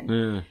ex-husband.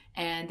 Yeah.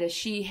 And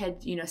she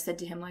had, said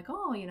to him like,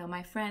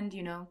 my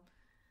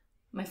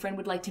friend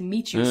would like to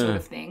meet you, sort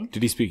of thing.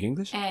 Did he speak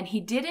English? And he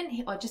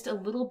didn't, just a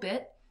little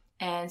bit.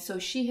 And so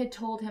she had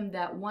told him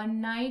that one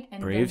night,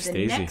 and Brave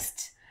then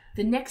Stacey.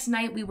 the next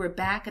night we were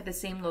back at the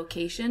same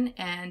location,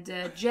 and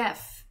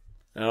Jeff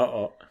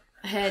Uh-oh.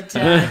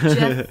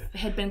 Jeff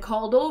had been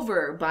called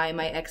over by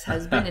my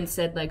ex-husband and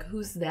said like,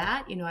 who's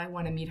that? I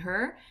want to meet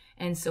her.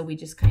 And so we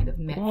just kind of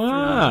met.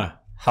 Ah.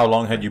 How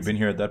long had you been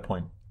here at that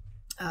point?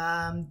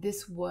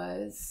 This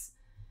was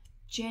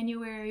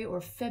January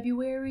or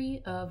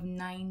February of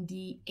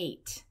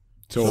 98.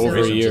 So over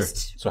a year.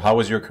 So how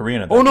was your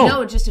Korean at that Oh, no.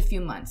 No, just a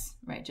few months.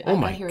 Right. Oh I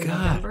my got here in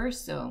God. November,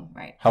 so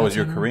right. How was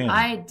your Korean?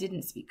 I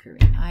didn't speak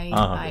Korean.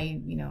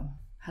 okay.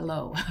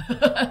 Hello.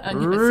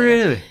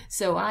 Really?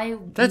 So I.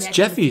 That's met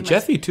Jeffy. him a few months-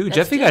 Jeffy too. That's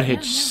Jeffy got Jeff,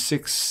 hitched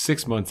yeah.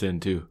 six months in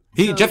too.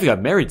 So- Jeffy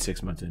got married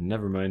 6 months in.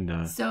 Never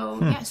mind. So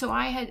so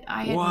I had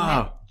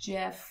Wow. met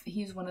Jeff.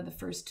 He's one of the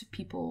first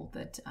people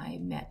that I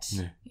met.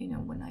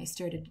 When I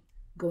started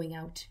going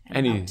out.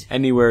 And about.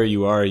 Anywhere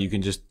you are, you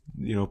can just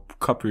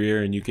cup your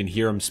ear and you can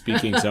hear him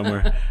speaking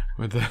somewhere.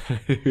 With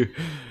the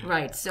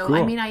Right. So Cool.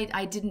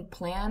 I didn't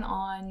plan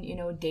on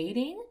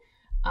dating.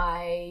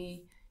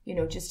 I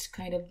just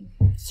kind of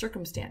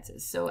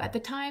circumstances. So at the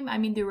time,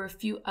 there were a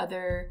few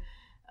other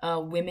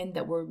women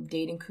that were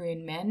dating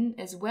Korean men,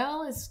 as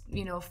well as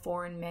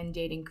foreign men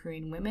dating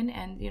Korean women,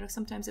 and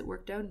sometimes it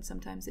worked out and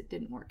sometimes it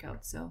didn't work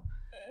out. So.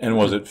 And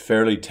was it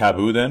fairly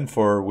taboo then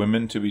for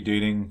women to be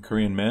dating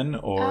Korean men,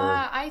 or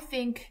I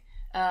think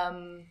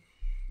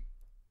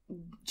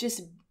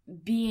just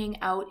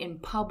being out in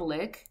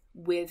public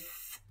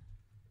with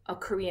a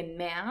Korean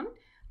man,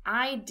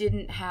 I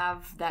didn't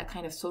have that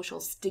kind of social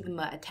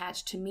stigma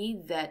attached to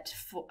me that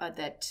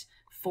that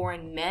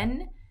foreign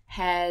men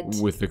had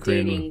With the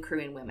Korean dating women.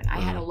 Korean women. I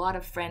had a lot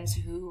of friends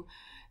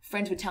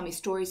would tell me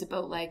stories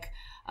about like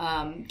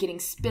getting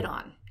spit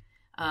on.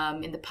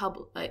 In the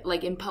public,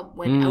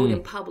 when out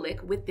in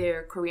public with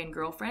their Korean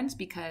girlfriends,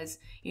 because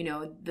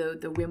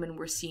the women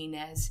were seen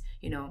as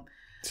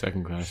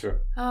second class. sure?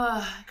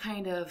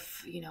 kind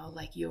of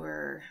like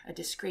you're a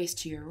disgrace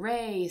to your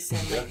race,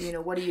 and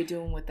like what are you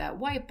doing with that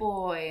white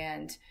boy,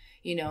 and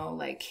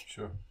like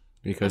Sure.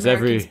 Because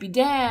Americans be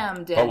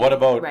damned. But and- what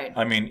about? right?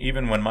 I mean,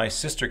 even when my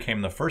sister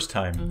came the first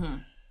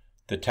time,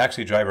 the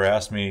taxi driver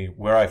asked me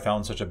where I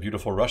found such a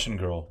beautiful Russian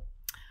girl,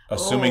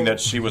 assuming that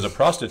she was a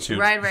prostitute.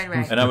 Right.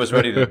 And I was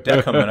ready to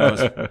deck him,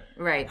 and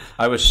Right.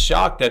 I was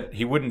shocked that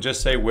he wouldn't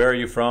just say, "Where are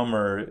you from?"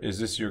 or "Is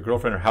this your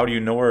girlfriend?" or "How do you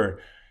know her?"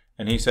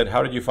 And he said,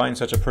 "How did you find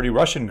such a pretty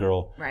Russian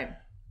girl?" Right.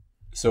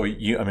 So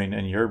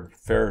and you're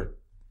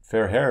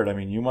fair-haired. I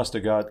mean, you must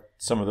have got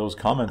some of those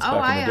comments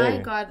back in the day.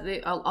 I got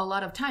a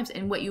lot of times.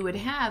 And what you would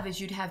have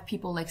is you'd have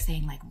people like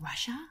saying like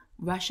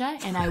Russia,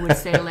 and I would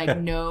say like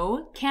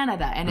no,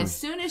 Canada. And as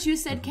soon as you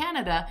said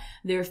Canada,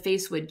 their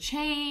face would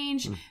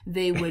change.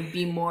 They would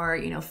be more,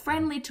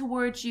 friendly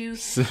towards you.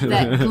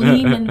 That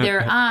gleam in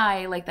their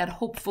eye, like that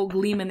hopeful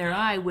gleam in their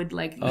eye would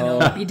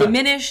be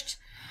diminished.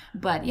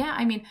 But yeah,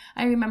 I mean,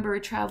 I remember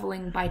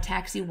traveling by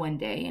taxi one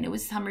day, and it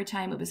was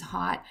summertime. It was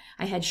hot.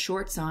 I had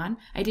shorts on.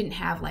 I didn't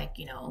have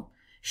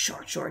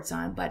short shorts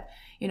on, but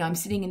I'm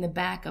sitting in the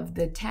back of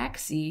the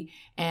taxi,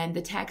 and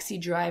the taxi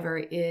driver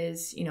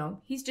is,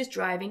 he's just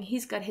driving.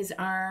 He's got his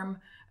arm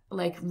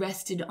like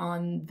rested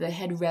on the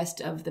headrest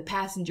of the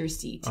passenger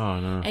seat. Oh,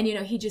 no. And,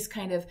 he just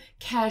kind of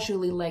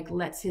casually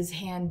lets his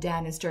hand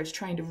down and starts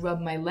trying to rub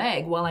my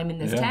leg while I'm in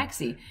this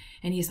taxi.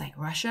 And he's like,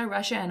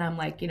 Russia. And I'm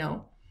like,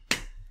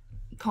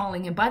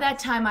 calling him. By that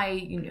time,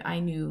 I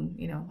knew,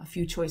 a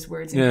few choice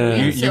words.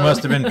 You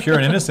must have been pure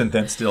and innocent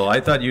then still.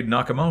 I thought you'd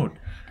knock him out.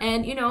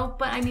 And,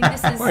 but I mean,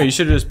 this is... Well, you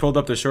should have just pulled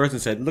up the shorts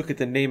and said, look at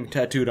the name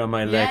tattooed on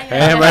my leg.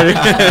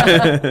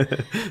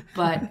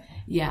 But,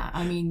 yeah,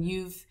 I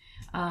mean,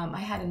 I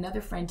had another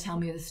friend tell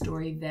me the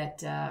story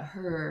that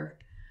her...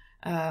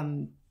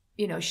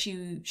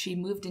 she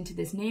moved into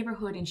this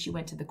neighborhood and she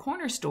went to the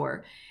corner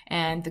store.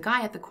 And the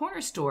guy at the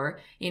corner store,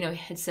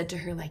 had said to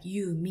her, like,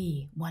 you,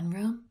 me, one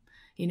room.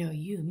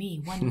 You,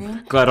 me, one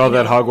room. Glad all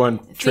that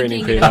Hogwan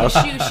training paid off.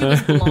 She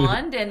was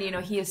blonde, and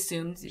he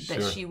assumed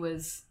that she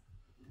was.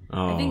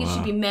 I think it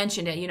should be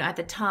mentioned that at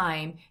the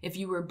time, if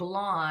you were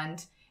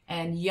blonde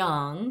and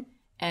young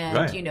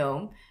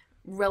and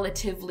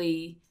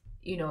relatively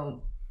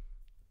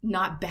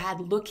not bad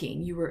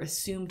looking, you were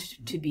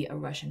assumed to be a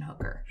Russian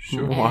hooker.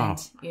 Sure. And, wow.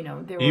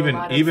 There were a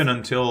lot of, even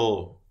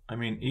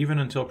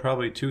until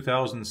probably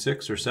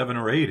 2006 or 7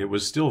 or 8, it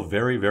was still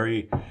very,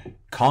 very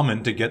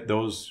common to get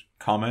those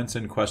comments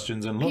and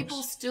questions and looks.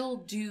 People still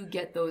do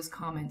get those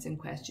comments and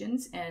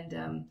questions,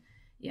 and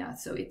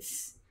so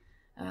it's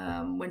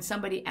when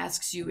somebody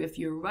asks you if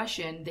you're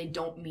Russian, they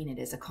don't mean it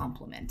as a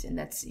compliment, and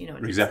that's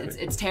exactly.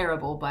 it's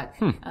terrible, but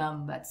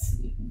that's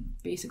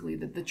basically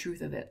the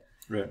truth of it.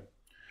 Right.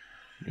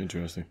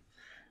 Interesting.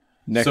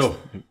 Next, so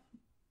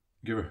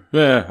give her.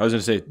 Yeah, I was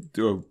going to say,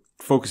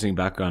 focusing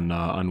back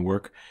on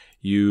work.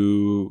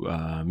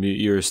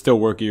 You're still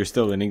working. You're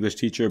still an English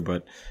teacher,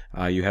 but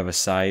you have a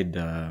side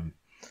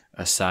business.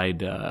 A side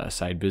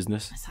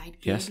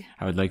gig. Yes,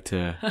 I would like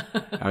to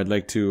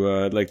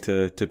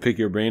pick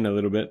your brain a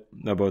little bit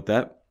about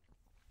that.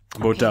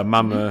 About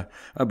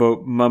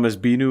Mama's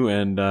Binu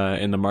and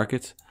in the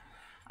markets.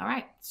 All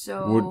right.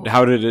 So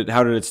how did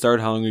it start?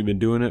 How long have you been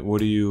doing it?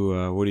 What are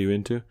you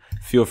into?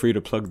 Feel free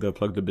to plug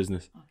the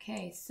business.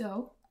 Okay,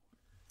 so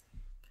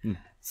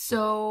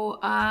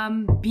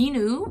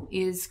Binu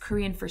is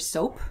Korean for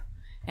soap,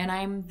 and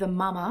I'm the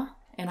mama,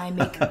 and I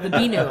make the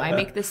Binu. I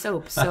make the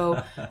soap.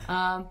 So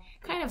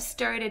kind of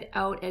started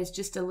out as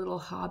just a little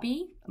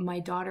hobby.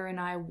 My daughter and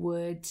I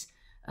would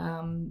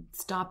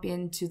stop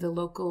into the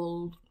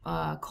local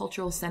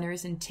cultural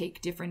centers and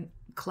take different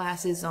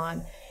classes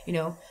on,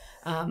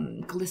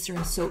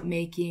 glycerin soap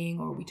making,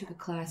 or we took a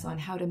class on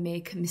how to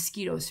make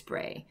mosquito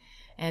spray,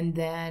 and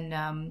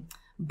then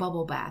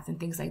bubble bath and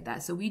things like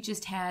that. So we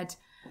just had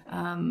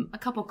a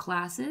couple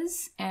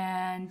classes,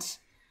 and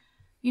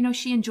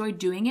she enjoyed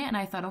doing it, and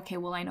I thought, okay,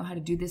 well, I know how to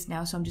do this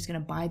now, so I'm just going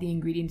to buy the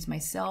ingredients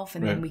myself,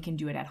 and then we can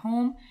do it at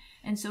home.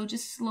 And so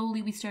just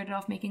slowly we started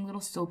off making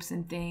little soaps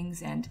and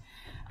things, and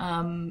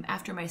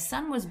after my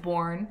son was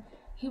born,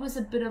 he was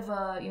a bit of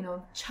a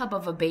chub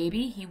of a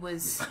baby. He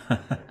was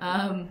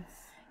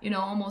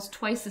almost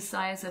twice the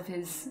size of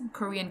his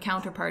Korean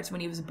counterparts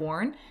when he was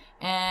born,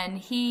 and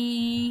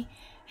he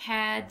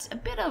had a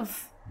bit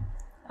of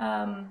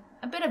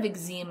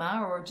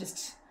eczema, or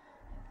just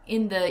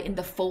in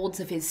the folds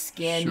of his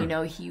skin.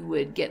 Sure. He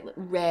would get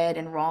red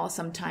and raw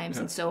sometimes,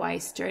 and so I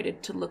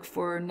started to look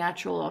for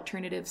natural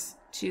alternatives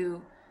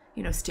to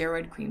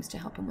steroid creams to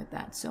help him with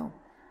that. So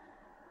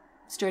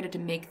started to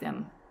make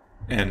them.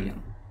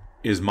 And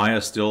is Maya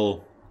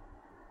still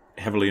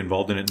heavily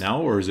involved in it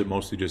now, or is it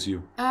mostly just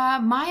you?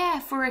 Maya,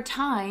 for a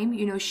time,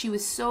 she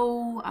was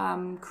so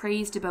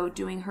crazed about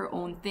doing her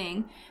own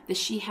thing that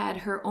she had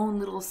her own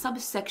little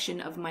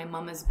subsection of my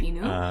Mama's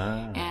Binu.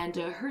 And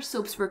her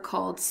soaps were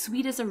called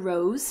Sweet as a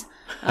Rose,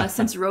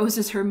 since Rose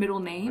is her middle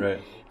name.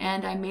 Right.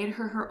 And I made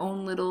her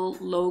own little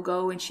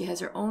logo, and she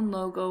has her own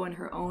logo and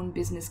her own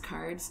business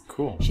cards.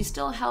 Cool. She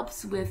still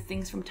helps with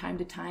things from time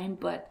to time,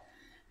 but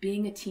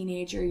being a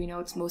teenager,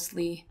 it's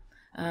mostly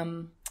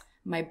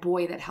my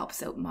boy that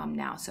helps out Mom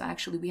now. So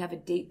actually we have a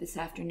date this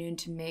afternoon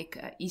to make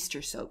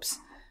Easter soaps.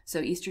 So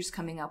Easter's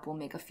coming up. We'll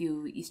make a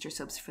few Easter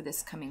soaps for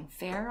this coming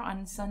fair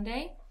on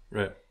Sunday.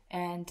 Right.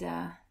 And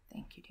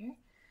thank you, dear.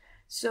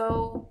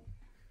 So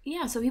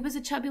yeah, so he was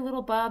a chubby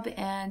little bub,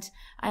 and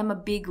I'm a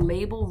big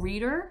label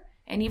reader.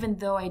 And even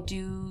though I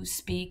do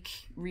speak,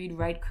 read,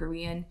 write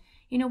Korean,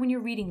 you know, when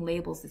you're reading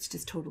labels, it's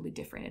just totally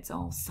different. It's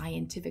all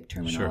scientific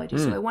terminology.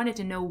 So I wanted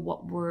to know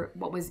what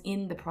was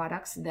in the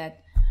products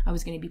that I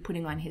was going to be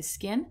putting on his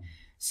skin.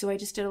 So I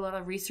just did a lot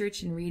of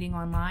research and reading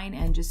online,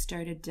 and just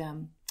started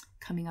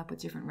coming up with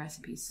different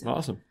recipes. So.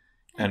 Awesome.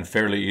 And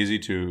fairly easy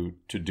to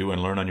do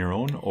and learn on your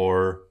own,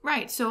 or?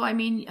 Right. So, I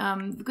mean,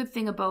 the good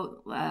thing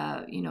about,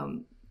 you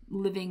know,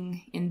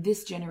 living in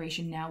this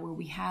generation now where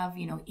we have,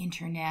 you know,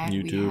 internet,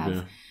 we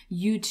have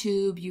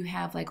YouTube, you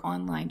have like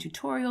online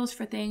tutorials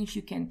for things.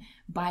 You can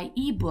buy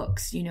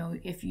ebooks, you know,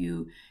 if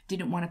you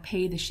didn't want to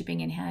pay the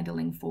shipping and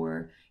handling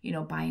for, you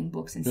know, buying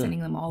books and sending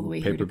them all the way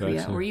here to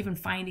Korea, or even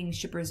finding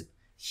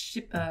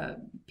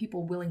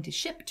people willing to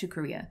ship to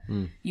Korea.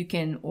 You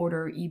can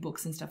order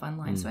ebooks and stuff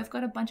online. So I've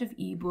got a bunch of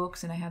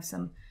ebooks, and I have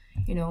some,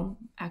 you know,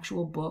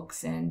 actual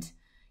books, and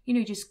you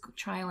know, just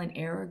trial and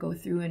error, go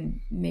through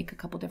and make a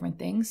couple different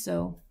things.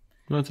 So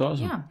that's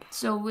awesome. Yeah.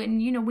 So when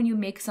you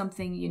make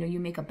something, you know, you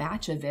make a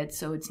batch of it,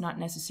 so it's not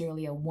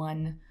necessarily a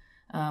one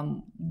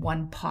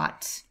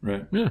pot,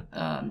 right?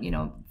 Yeah. You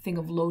know, thing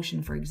of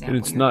lotion, for example.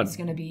 And it's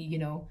going to be, you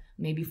know,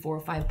 maybe 4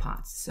 or 5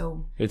 pots.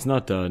 So it's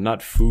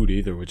not food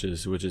either, which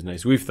is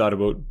nice. We've thought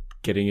about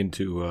getting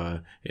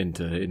into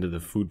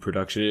the food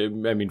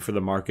production. I mean, for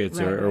the markets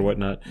or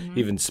whatnot,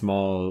 even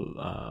small,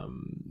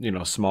 you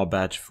know, small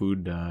batch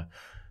food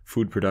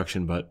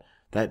production, but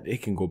that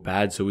it can go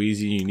bad so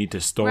easy. You need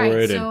to store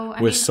it, so,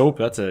 and with soap,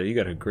 you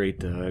got a great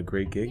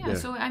gig. Yeah, there.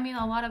 So I mean,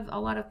 a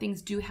lot of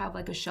things do have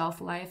like a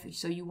shelf life.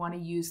 So you want to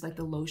use like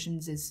the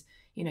lotions as,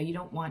 you know, you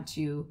don't want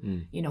to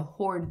you know,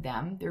 hoard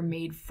them. They're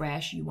made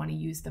fresh. You want to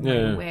use them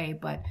right away,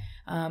 but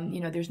you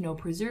know, there's no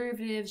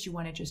preservatives. You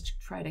want to just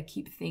try to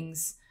keep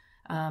things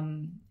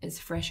as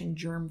fresh and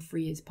germ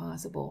free as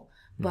possible.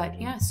 But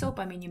yeah, soap.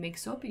 I mean, you make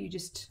soap, you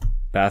just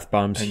bath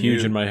bombs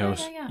huge in my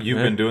house. You've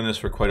been doing this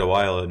for quite a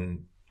while,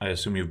 and I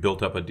assume you've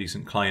built up a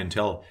decent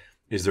clientele.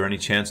 Is there any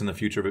chance in the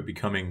future of it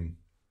becoming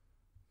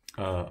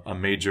a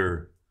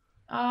major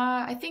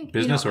I think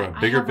business, you know, or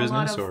a bigger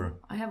business?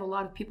 I have a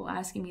lot of people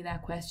asking me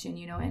that question,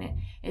 you know, and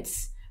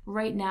it's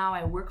right now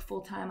I work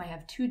full time. I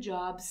have 2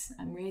 jobs.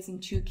 I'm raising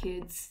 2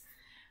 kids.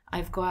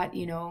 I've got,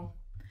 you know,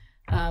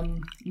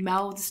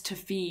 mouths to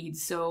feed.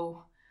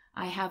 So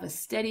I have a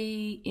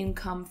steady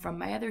income from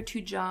my other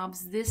 2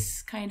 jobs.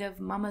 This kind of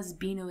Mama's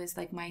Beano is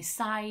like my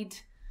side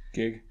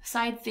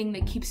thing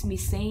that keeps me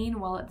sane,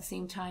 while at the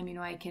same time, you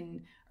know, I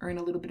can earn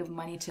a little bit of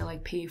money to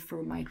like pay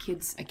for my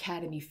kids'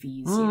 academy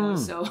fees, you know.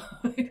 So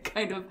it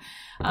kind of,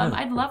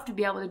 I'd love to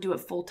be able to do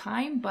it full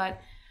time, but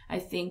I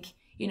think,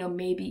 you know,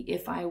 maybe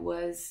if I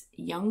was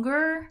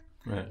younger,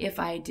 if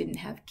I didn't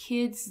have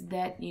kids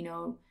that, you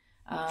know,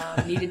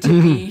 needed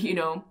to be, you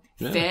know,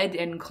 fed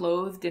and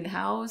clothed and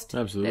housed,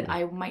 that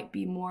I might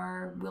be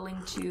more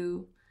willing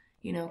to,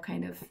 you know,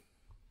 kind of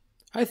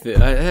I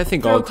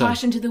think throw all time.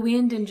 caution to the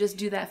wind and just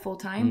do that full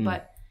time.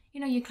 But you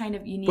know, you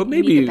need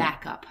a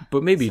backup.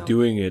 But maybe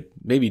doing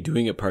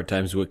it part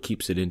time is what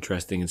keeps it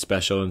interesting and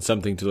special and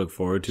something to look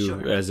forward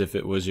to, as if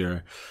it was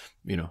your,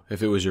 you know,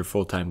 if it was your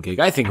full time gig.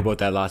 I think about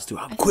that lots too.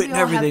 I'm quitting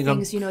everything. Have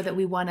things, you know, that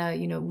we wanna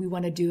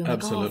do. And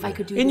like, oh, if I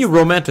could do. And this, you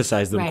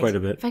romanticize them quite a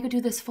bit. If I could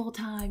do this full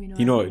time,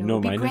 you know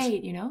it'd be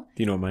great. You know.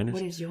 Do you know what mine is?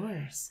 What is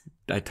yours?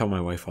 I tell my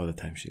wife all the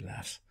time. She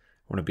laughs.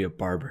 I want to be a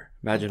barber.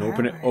 Imagine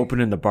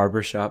opening the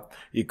barber shop.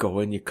 You go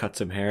in, you cut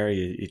some hair,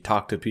 you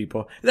talk to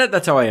people.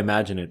 That's how I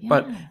imagine it. Yeah.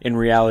 But in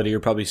reality,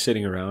 you're probably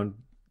sitting around,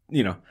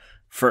 you know,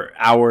 for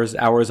hours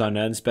on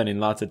end,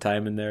 spending lots of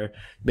time in there.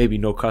 Maybe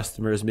no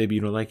customers. Maybe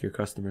you don't like your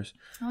customers.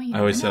 I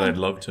always said I'd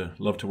love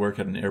to work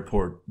at an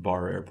airport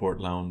bar, airport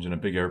lounge in a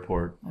big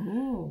airport.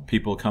 Ooh,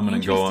 people coming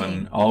and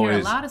going.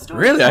 Always. A lot of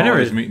stories. Really? I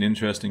never meeting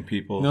interesting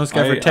people. No, this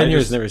guy for 10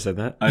 years never said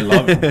that. I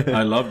love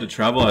to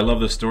travel. I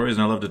love the stories,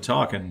 and I love to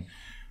talk. And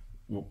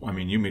I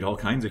mean, you meet all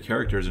kinds of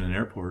characters in an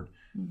airport,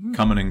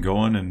 coming and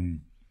going,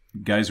 and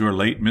guys who are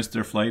late, missed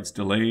their flights,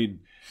 delayed.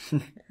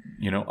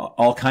 You know,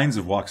 all kinds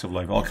of walks of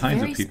life, all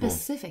kinds of people. Very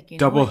specific, you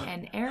know,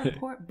 an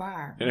airport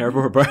bar. An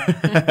airport bar.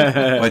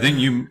 Well, I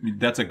think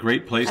that's a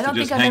great place to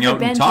just hang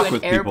out and talk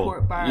with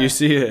people. Bar. You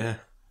see,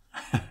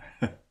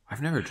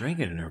 I've never drank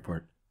in an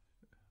airport.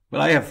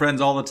 But I have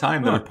friends all the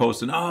time that are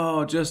posting,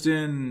 just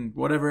in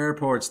whatever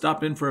airport,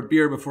 stopped in for a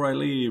beer before I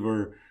leave,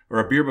 or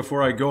a beer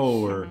before I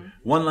go, or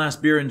one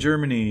last beer in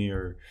Germany,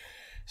 or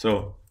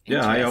so.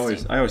 Yeah, I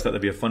always thought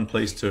that'd be a fun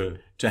place to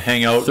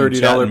hang out, $30 and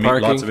chat and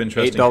meet lots of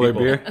interesting $8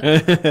 people.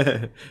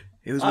 Beer.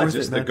 It was worth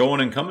just it, the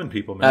going and coming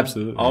people, man.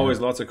 Absolutely,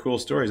 always lots of cool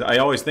stories. I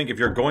always think if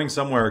you're going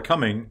somewhere or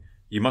coming,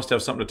 you must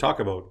have something to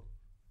talk about,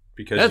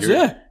 because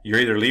you're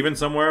either leaving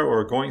somewhere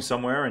or going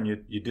somewhere, and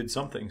you did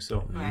something.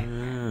 So,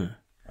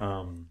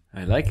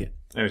 I like it.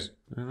 Anyways,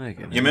 I like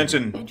it. You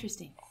mentioned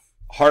interesting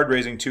hard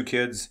raising 2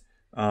 kids.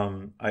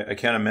 I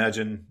can't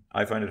imagine.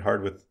 I find it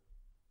hard with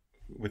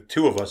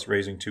 2 of us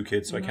raising 2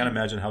 kids, so I can't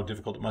imagine how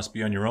difficult it must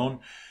be on your own.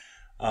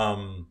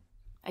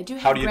 I do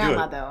have How do you do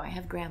grandma, it? though. I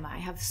have grandma. I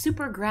have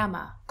super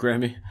grandma.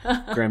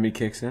 Grammy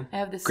kicks in. I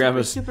have the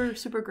Grandma's-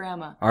 super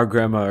grandma. Our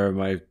grandma or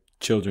my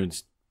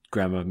children's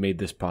grandma made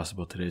this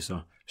possible today,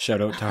 so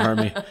shout out to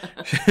Harmy.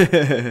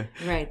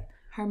 Right.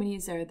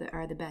 Harmonies are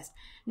the best.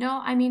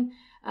 No, I mean,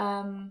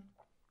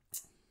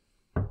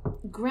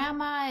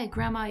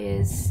 grandma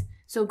is,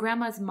 so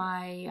grandma's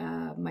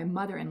my my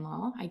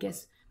mother-in-law, I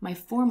guess my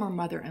former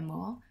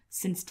mother-in-law,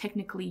 since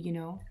technically, you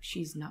know,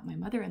 she's not my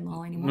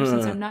mother-in-law anymore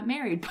since I'm not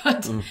married,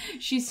 but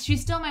she's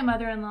still my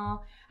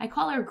mother-in-law. I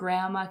call her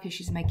grandma because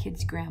she's my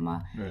kid's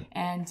grandma. Right.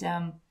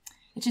 And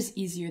it's just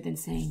easier than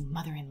saying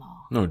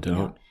mother-in-law. No you doubt.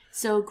 know?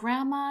 So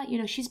grandma, you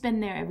know, she's been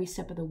there every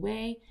step of the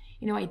way.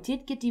 You know, I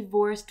did get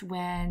divorced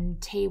when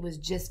Tay was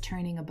just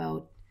turning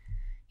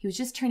he was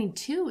just turning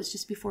 2. It was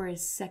just before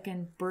his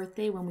 2nd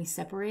birthday when we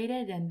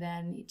separated. And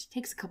then it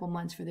takes a couple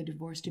months for the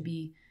divorce to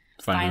be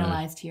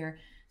finalized here.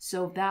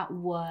 So that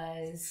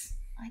was,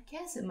 I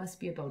guess it must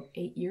be about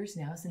 8 years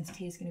now since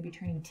Tay's going to be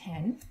turning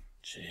 10.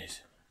 Jeez.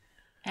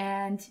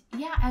 And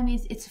yeah, I mean,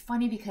 it's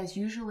funny because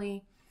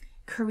usually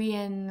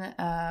Korean,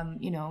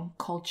 you know,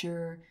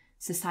 culture,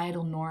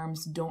 societal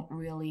norms don't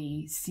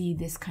really see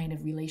this kind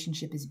of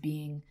relationship as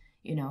being,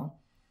 you know,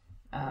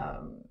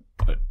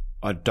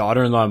 A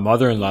daughter-in-law,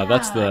 mother-in-law,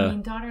 that's the... I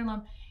mean,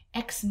 daughter-in-law,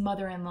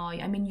 ex-mother-in-law.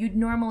 I mean, you'd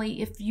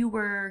normally, if you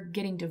were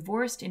getting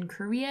divorced in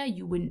Korea,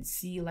 you wouldn't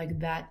see like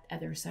that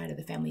other side of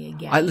the family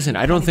again.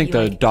 I don't think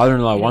the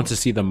daughter-in-law wants to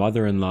see the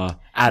mother-in-law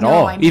at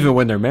all, I mean- even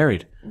when they're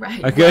married.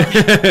 Right. Okay.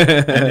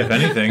 And if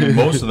anything,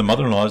 most of the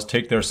mother-in-laws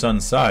take their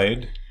son's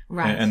side,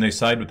 Right. and they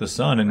side with the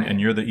son, and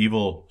you're the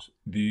evil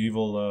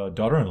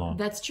daughter-in-law.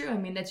 That's true. I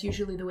mean, that's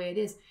usually the way it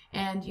is.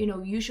 And, you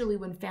know, usually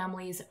when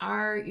families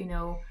are, you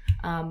know,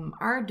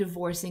 are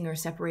divorcing or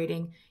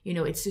separating, you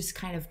know, it's just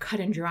kind of cut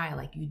and dry.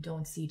 Like you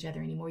don't see each other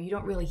anymore. You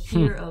don't really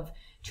hear of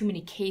too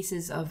many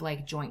cases of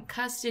like joint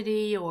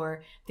custody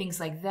or things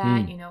like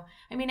that. You know,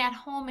 I mean, at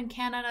home in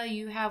Canada,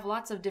 you have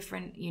lots of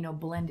different, you know,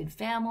 blended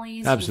families.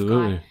 You've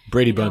Absolutely. got,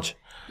 Brady you know, Bunch.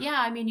 Yeah.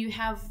 I mean, you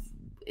have,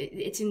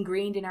 it's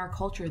ingrained in our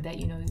culture that,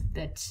 you know,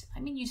 that, I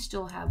mean, you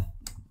still have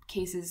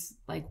cases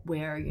like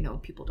where, you know,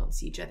 people don't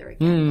see each other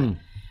again.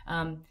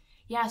 But,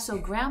 yeah, so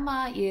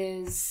grandma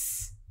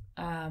is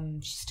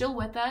she's still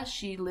with us.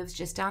 She lives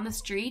just down the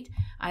street.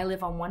 I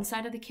live on one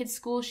side of the kids'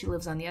 school. She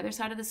lives on the other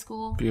side of the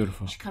school.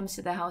 Beautiful. She comes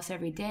to the house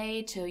every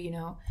day to, you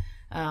know,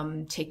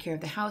 take care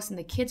of the house and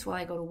the kids while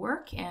I go to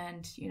work.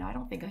 And, you know, I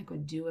don't think I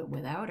could do it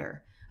without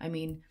her. I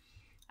mean,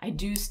 I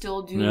do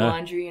still do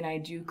laundry and I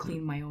do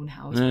clean my own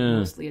house. But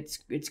mostly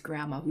it's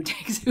grandma who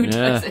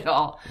does it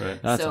all.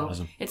 Right. That's so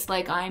awesome. it's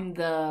like I'm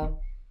the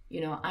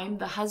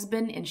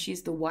husband and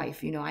she's the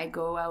wife. You know, I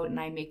go out and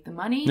I make the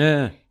money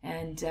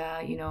and,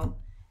 you know,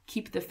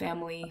 keep the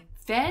family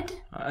fed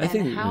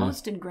and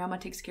housed and grandma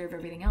takes care of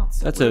everything else.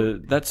 So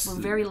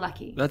we're very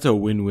lucky. That's a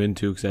win-win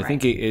too, because I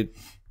think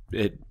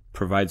it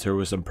provides her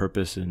with some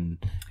purpose in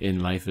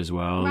life as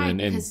well, Right, and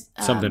because,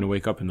 something to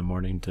wake up in the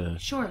morning to.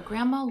 Sure.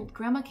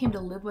 Grandma came to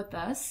live with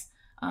us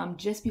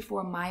just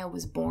before Maya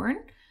was born.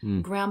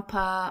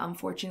 Grandpa,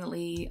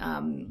 unfortunately,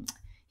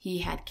 he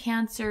had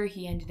cancer.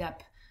 He ended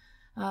up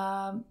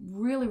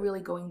really,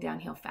 really going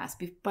downhill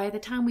fast. By the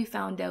time we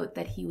found out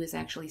that he was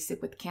actually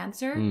sick with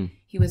cancer,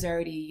 he was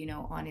already, you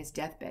know, on his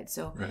deathbed.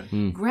 So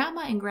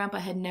grandma and grandpa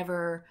had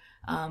never,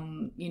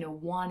 you know,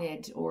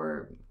 wanted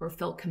or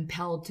felt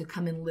compelled to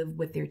come and live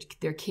with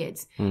their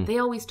kids. They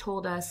always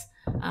told us,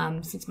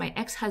 since my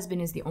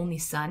ex-husband is the only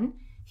son,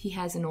 he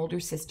has an older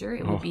sister.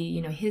 It would be,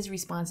 you know, his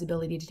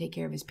responsibility to take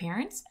care of his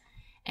parents.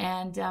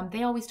 And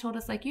they always told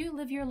us, like, you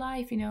live your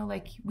life, you know,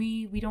 like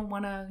we don't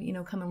want to, you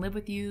know, come and live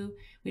with you.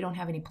 We don't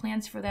have any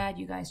plans for that.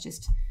 You guys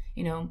just,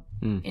 you know,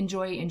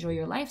 enjoy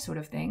your life sort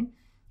of thing.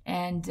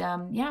 And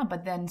yeah,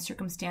 but then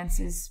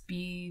circumstances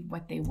be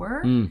what they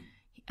were.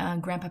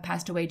 Grandpa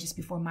passed away just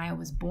before Maya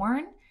was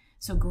born.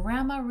 So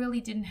grandma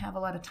really didn't have a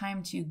lot of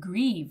time to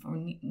grieve,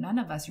 or none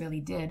of us really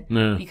did,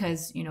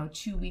 because, you know,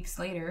 2 weeks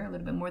later, a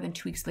little bit more than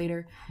 2 weeks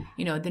later,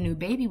 you know, the new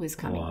baby was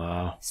coming.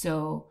 Wow.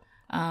 So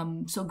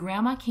so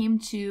grandma came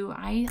to,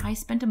 I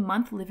spent a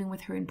month living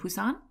with her in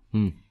Busan.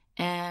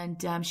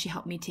 And she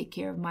helped me take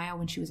care of Maya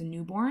when she was a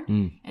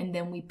newborn. And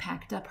then we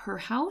packed up her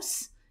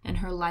house and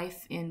her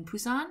life in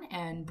Busan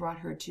and brought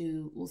her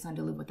to Ulsan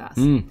to live with us.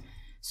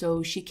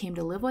 So she came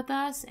to live with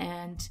us,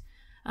 and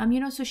you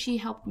know, so she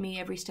helped me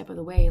every step of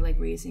the way, like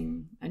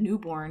raising a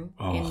newborn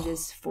in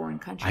this foreign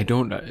country. I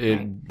don't.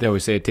 They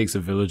always say it takes a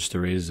village to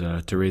raise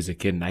a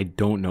kid, and I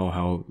don't know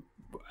how.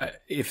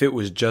 If it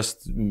was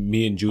just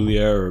me and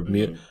Julia or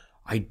me,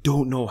 I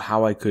don't know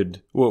how I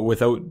could,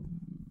 without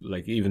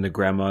like even the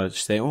grandma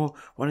saying, "Oh,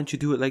 why don't you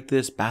do it like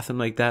this, bath him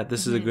like that?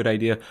 This is a good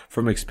idea."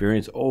 From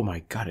experience, oh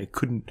my God, I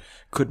couldn't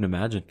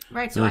imagine.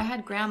 Right. So I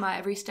had grandma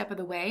every step of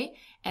the way,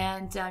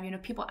 and you know,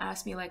 people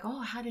ask me like, "Oh,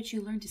 how did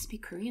you learn to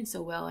speak Korean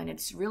so well?" And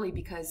it's really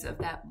because of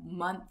that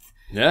month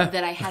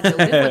that I had to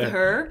live with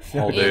her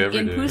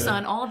in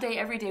Busan all day,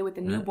 every day with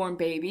the newborn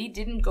baby.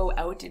 Didn't go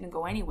out, didn't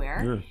go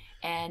anywhere.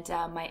 And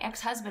my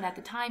ex-husband at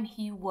the time,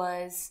 he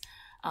was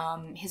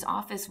His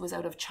office was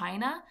out of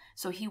China,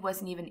 so he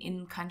wasn't even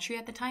in country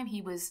at the time.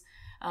 He was,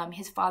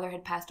 his father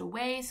had passed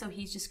away, so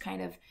he's just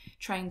kind of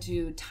trying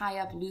to tie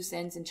up loose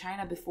ends in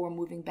China before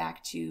moving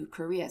back to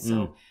Korea.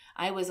 So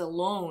I was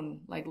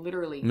alone, like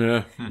literally,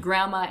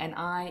 grandma and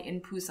I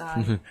in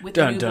Busan with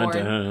the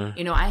newborn.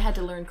 You know, I had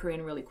to learn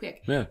Korean really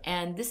quick. Yeah.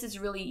 And this is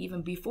really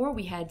even before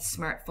we had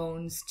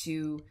smartphones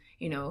to,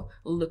 you know,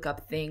 look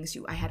up things.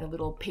 I had a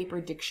little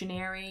paper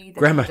dictionary.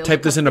 Grandma,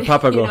 type this into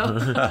Papago.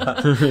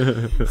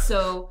 You know?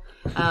 So,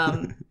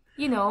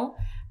 you know,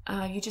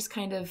 you just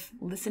kind of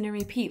listen and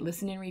repeat.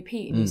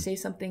 And you say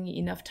something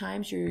enough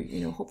times, you're,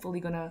 you know, hopefully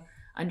going to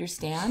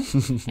understand.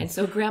 And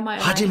so grandma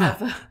and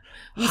Ajjuma.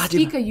 we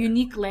speak a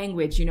unique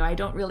language. You know, I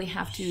don't really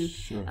have to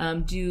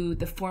do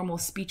the formal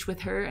speech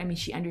with her. I mean,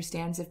 she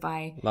understands if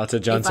I lots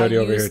of John Sodi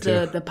over here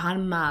too. The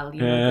panmal,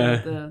 you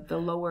know, the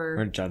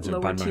lower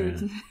tier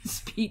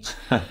speech.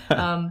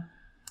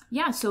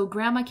 Yeah, so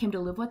grandma came to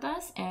live with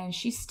us, and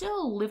she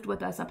still lived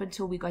with us up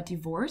until we got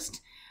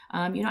divorced.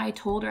 You know, I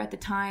told her at the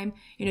time,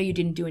 you know, you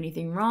didn't do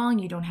anything wrong.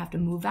 You don't have to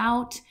move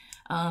out.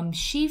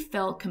 She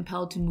felt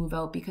compelled to move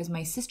out because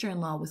my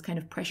sister-in-law was kind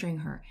of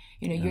pressuring her.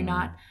 You know, you're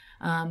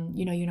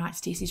not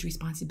Stacey's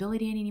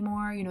responsibility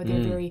anymore. You know,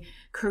 they're very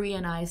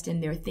Koreanized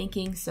in their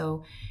thinking.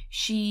 So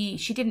she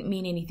didn't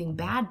mean anything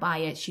bad by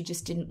it. She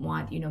just didn't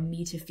want, you know,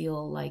 me to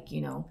feel like,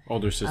 you know,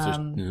 older sisters.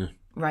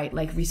 Right,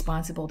 like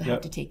responsible to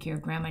have to take care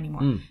of grandma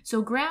anymore.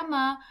 So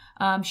grandma,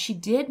 she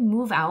did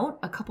move out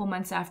a couple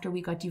months after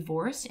we got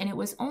divorced, and it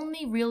was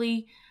only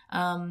really,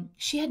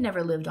 she had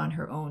never lived on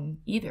her own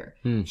either.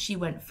 She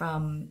went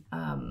from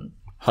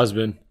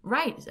husband,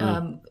 right,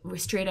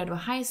 straight out of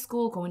high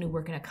school, going to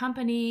work in a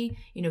company,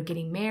 you know,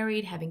 getting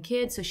married, having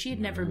kids. So she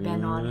had never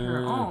been on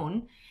her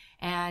own.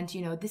 And,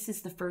 you know, this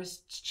is the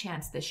first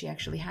chance that she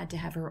actually had to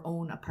have her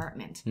own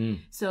apartment.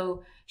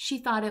 So she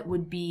thought it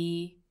would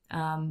be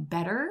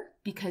better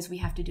because we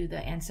have to do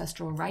the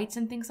ancestral rites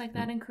and things like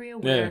that in Korea,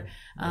 where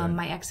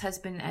my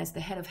ex-husband, as the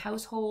head of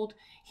household,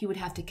 he would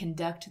have to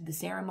conduct the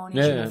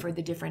ceremonies you know, for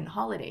the different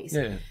holidays.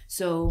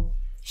 So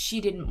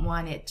she didn't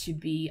want it to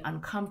be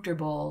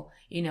uncomfortable,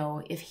 you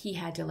know, if he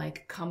had to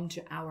like come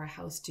to our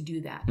house to do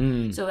that.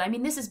 So, I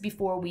mean, this is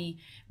before we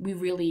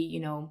really,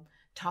 you know,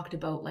 talked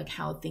about like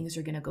how things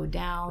are going to go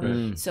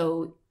down.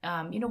 So,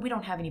 you know, we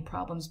don't have any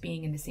problems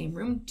being in the same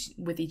room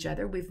with each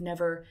other. We've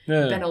never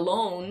been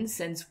alone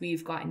since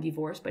we've gotten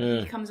divorced, but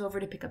he comes over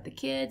to pick up the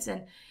kids,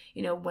 and,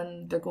 you know,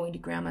 when they're going to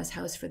grandma's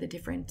house for the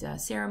different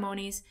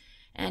ceremonies,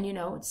 and, you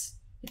know, it's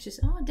just,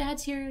 oh,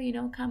 dad's here, you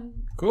know, come.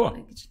 Cool.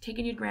 Like,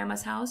 taking you to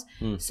grandma's house.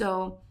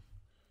 So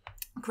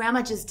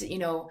grandma just, you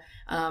know,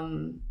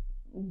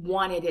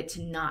 wanted it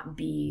to not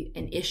be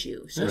an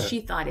issue. So she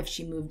thought if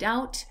she moved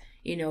out,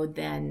 you know,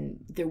 then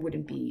there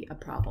wouldn't be a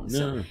problem.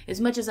 So as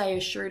much as I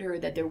assured her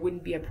that there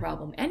wouldn't be a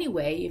problem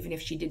anyway, even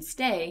if she did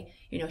stay,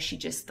 you know, she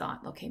just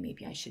thought, okay,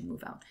 maybe I should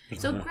move out.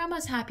 So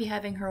grandma's happy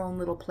having her own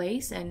little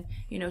place, and,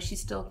 you know, she's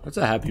still... That's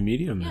a happy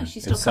medium. Yeah, she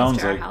still it sounds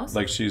comes to our house.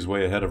 like she's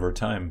way ahead of her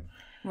time.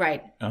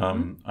 Right.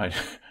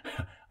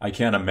 I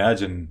can't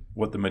imagine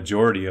what the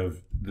majority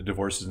of the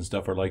divorces and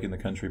stuff are like in the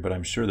country, but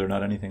I'm sure they're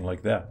not anything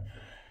like that.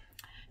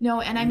 No,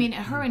 and I mean,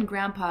 her and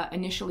grandpa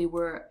initially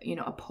were, you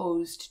know,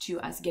 opposed to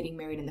us getting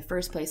married in the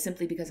first place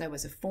simply because I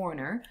was a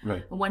foreigner.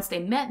 Right. And once they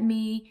met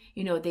me,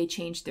 you know, they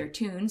changed their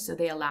tune, so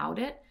they allowed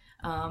it.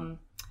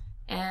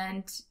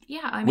 And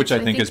yeah, I mean, which I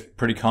think is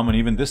pretty common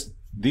even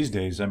these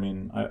days. I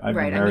mean, I've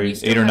been married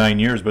 8 or 9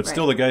 years, but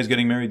still the guys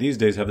getting married these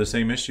days have the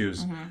same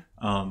issues.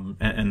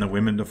 And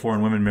the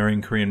foreign women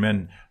marrying Korean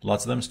men,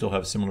 lots of them still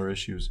have similar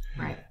issues.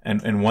 Right.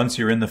 And once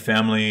you're in the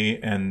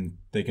family and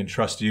they can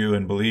trust you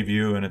and believe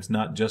you, and it's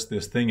not just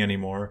this thing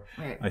anymore,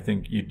 I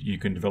think you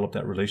can develop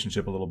that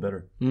relationship a little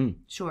better.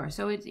 Sure.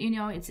 So it's, you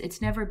know, it's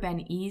never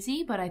been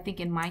easy, but I think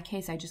in my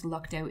case, I just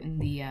lucked out in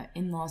the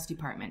in-laws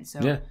department.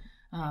 So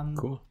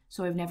cool.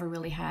 So I've never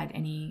really had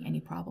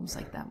any problems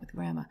like that with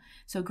grandma.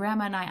 So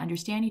grandma and I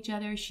understand each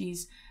other.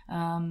 She's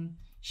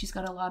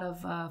got a lot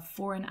of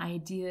foreign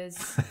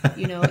ideas,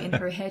 you know, in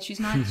her head. She's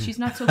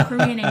not so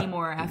Korean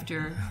anymore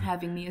after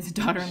having me as a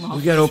daughter-in-law.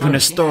 We got to open a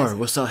store.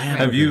 We'll sell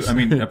hamburgers. Have you? I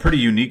mean, a pretty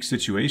unique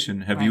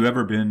situation. Have you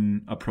ever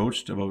been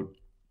approached about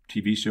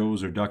TV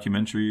shows or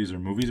documentaries or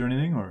movies or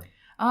anything, or?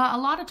 A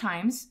lot of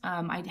times,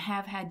 I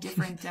have had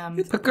different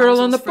the girl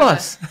on the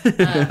bus.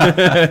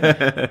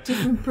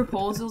 Different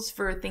proposals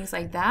for things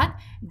like that.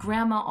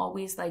 Grandma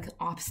always like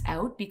opts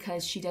out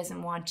because she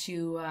doesn't want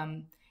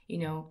to, you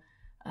know,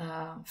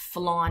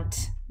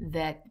 flaunt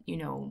that, you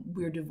know,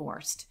 we're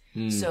divorced.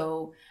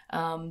 So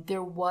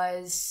there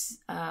was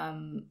a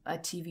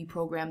TV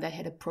program that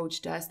had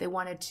approached us. They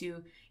wanted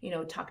to, you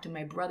know, talk to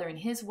my brother and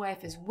his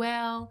wife as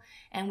well.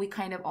 And we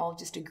kind of all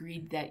just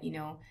agreed that, you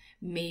know,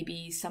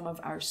 maybe some of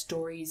our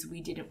stories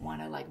we didn't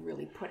want to like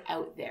really put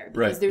out there.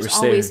 Because there's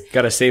always...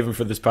 Got to save them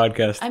for this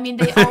podcast. I mean,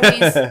 they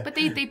always... but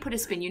they put a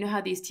spin. You know how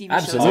these TV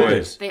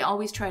shows... They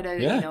always try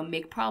to, you know,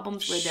 make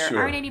problems where there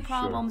aren't any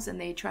problems, and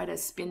they try to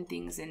spin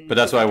things in... But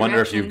that's why I wonder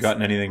if you've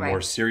gotten anything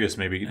more serious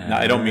maybe.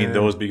 I don't mean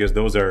those because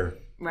those are...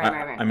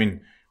 Right. I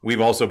mean,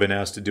 we've also been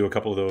asked to do a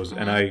couple of those,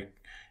 and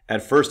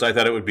at first I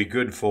thought it would be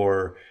good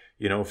for,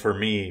 for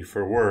me,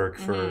 for work,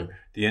 for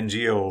the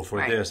NGO,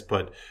 for this.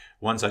 But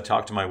once I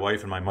talked to my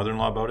wife and my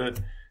mother-in-law about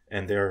it,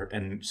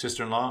 and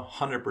sister-in-law,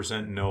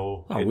 100%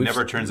 no. It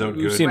never turns out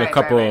good. We've seen a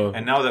couple.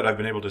 And now that I've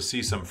been able to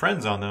see some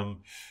friends on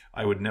them,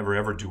 I would never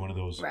ever do one of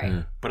those.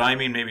 Right. But I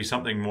mean, maybe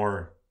something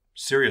more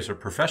serious or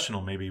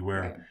professional, maybe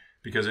where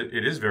because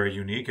it is very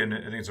unique, and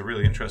I think it's a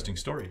really interesting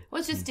story. Well,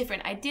 it's just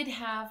different. I did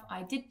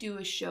do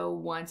a show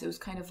once. It was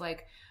kind of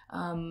like.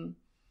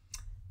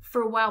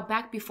 For a while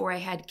back before I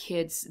had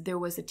kids, there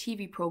was a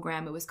TV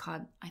program. I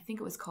think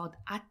it was called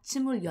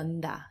아침을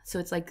연다. So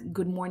it's like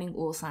Good Morning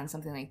Ulsan,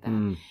 something like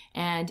that.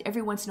 And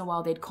every once in a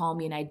while they'd call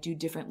me and I'd do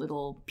different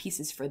little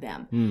pieces for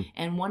them.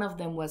 And one of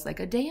them was like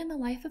a day in the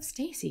life of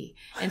Stacey.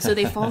 And so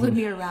they followed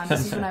me around.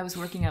 This is when I was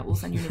working at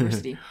Ulsan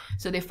University.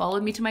 So they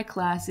followed me to my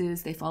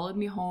classes. They followed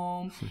me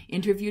home,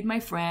 interviewed my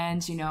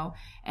friends,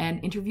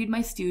 and interviewed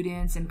my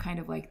students and kind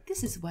of like,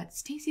 this is what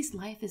Stacey's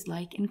life is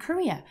like in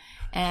Korea.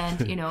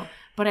 And,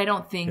 but I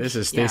don't think this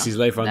is Stacey's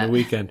life on the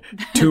weekend.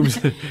 Tombs.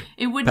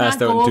 It would not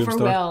go over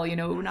well, it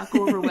would not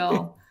go over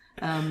well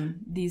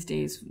these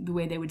days, the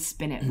way they would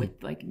spin it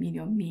with like,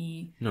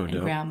 me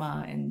and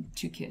grandma and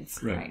 2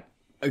 kids. Right.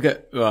 Okay.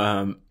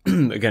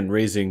 Again,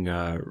 raising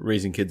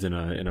kids in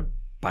a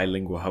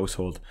bilingual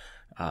household.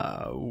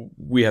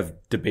 We have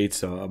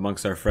debates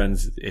amongst our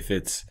friends if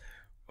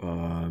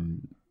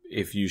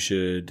you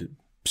should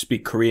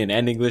speak Korean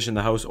and English in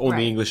the house,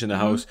 only English in the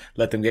house,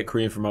 let them get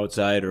Korean from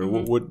outside, or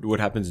what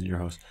happens in your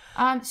house?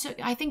 So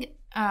I think,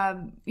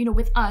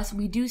 with us,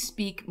 we do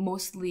speak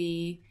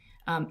mostly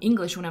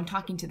English when I'm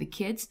talking to the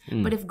kids.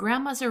 But if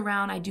grandma's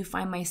around, I do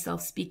find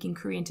myself speaking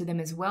Korean to them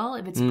as well,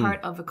 if it's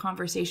part of a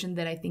conversation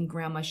that I think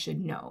grandma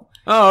should know.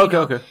 Oh, okay,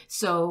 okay.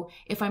 So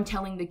if I'm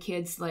telling the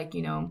kids, like,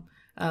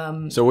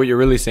 so what you're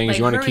really saying is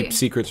you want to hurry. keep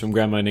secrets from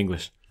grandma in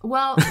English.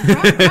 Well,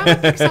 grandma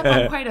picks up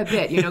on quite a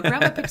bit.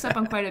 Grandma picks up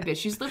on quite a bit.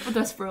 She's lived with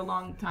us for a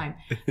long time.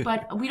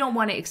 But we don't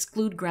want to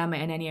exclude grandma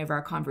in any of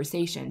our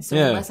conversations. So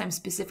unless I'm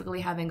specifically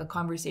having a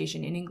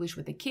conversation in English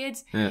with the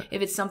kids,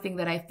 if it's something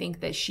that I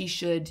think that she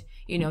should,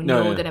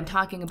 know that I'm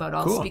talking about,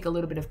 I'll speak a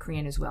little bit of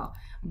Korean as well.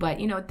 But,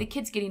 the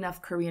kids get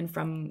enough Korean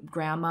from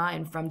grandma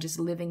and from just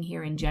living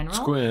here in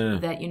general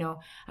that,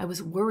 I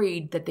was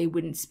worried that they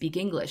wouldn't speak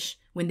English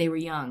when they were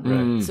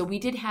young. So we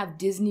did have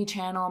Disney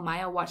Channel.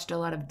 Maya watched a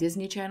lot of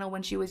Disney Channel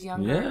when she was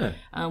younger.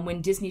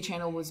 When Disney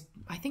Channel was,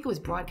 I think it was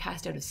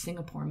broadcast out of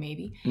Singapore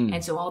maybe.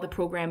 And so all the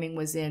programming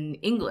was in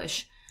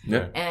English.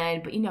 But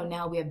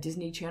now we have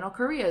Disney Channel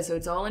Korea, so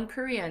it's all in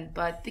Korean.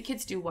 But the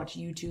kids do watch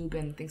YouTube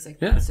and things like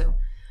that. So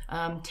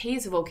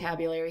Tay's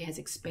vocabulary has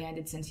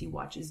expanded since he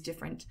watches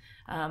different,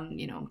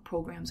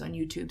 programs on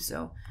YouTube.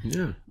 So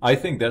I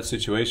think that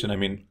situation, I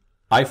mean,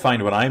 I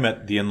find when I'm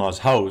at the in-laws'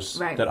 house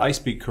that I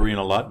speak Korean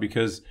a lot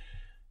because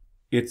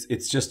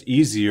it's just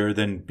easier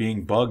than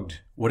being bugged.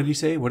 What did he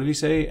say? What did he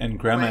say? And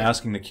grandma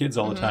asking the kids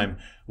all the time,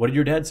 what did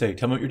your dad say?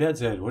 Tell me what your dad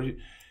said.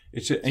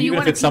 It's just, and even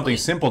if it's something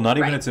simple, not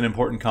even if it's an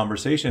important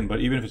conversation,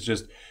 but even if it's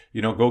just,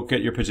 go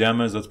get your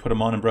pajamas, let's put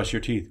them on and brush your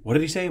teeth. What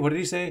did he say? What did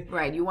he say?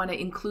 Right. You want to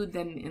include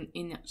them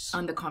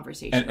on the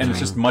conversation. And it's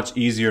just much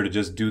easier to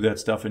just do that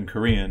stuff in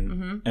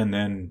Korean and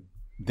then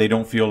they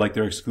don't feel like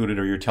they're excluded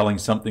or you're telling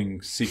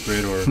something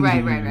secret or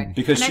right.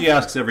 Because she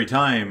asks every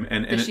time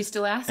and does she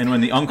still ask? And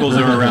when the uncles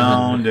are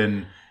around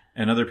and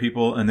other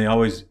people and they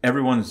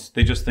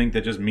just think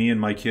that just me and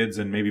my kids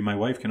and maybe my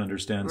wife can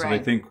understand. So they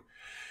think,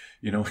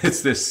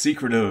 it's this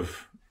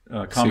secretive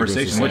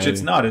conversation, which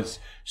it's not.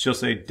 She'll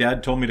say,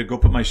 Dad told me to go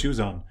put my shoes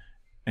on.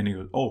 And he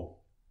goes, oh,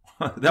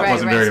 that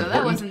wasn't very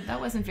important. That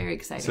wasn't very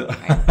exciting.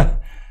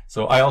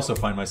 So I also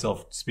find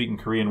myself speaking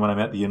Korean when I'm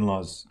at the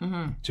in-laws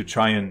to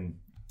try and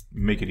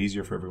make it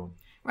easier for everyone.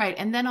 Right.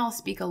 And then I'll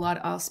speak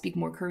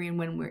more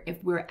Korean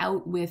if we're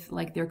out with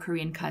like their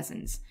Korean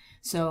cousins.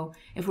 So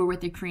if we're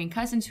with their Korean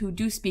cousins who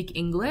do speak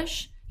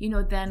English,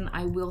 then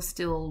I will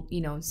still,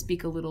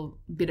 speak a little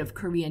bit of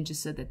Korean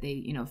just so that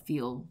they,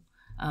 feel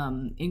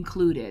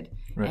included.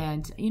 Right.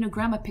 And,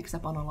 grandma picks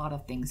up on a lot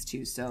of things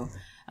too. So,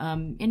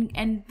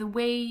 and the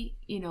way,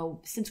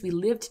 since we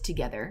lived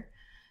together,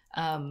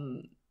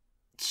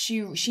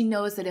 she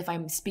knows that if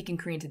I'm speaking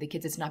Korean to the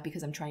kids, it's not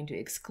because I'm trying to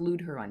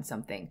exclude her on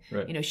something.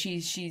 Right.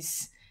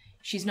 She's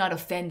not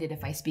offended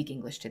if I speak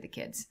English to the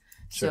kids.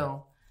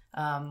 Sure.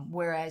 So,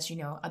 whereas,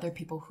 other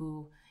people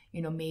who,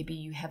 maybe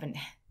you haven't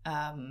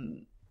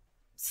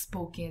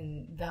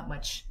spoken that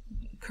much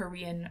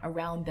Korean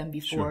around them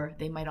before,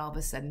 they might all of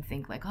a sudden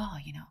think like, oh,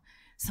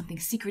 something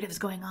secretive is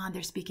going on.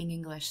 They're speaking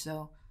English.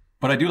 So.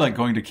 But I do like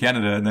going to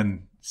Canada and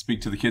then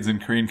speak to the kids in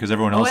Korean because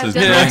everyone else is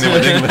doing it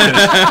with English.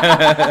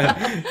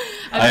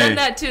 I've done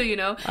that too,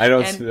 I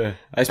don't.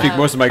 I speak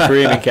most of my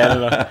Korean in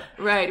Canada.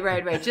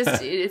 Right.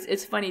 Just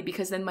it's funny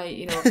because then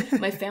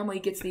my family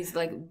gets these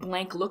like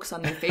blank looks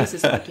on their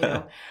faces, like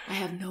I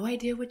have no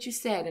idea what you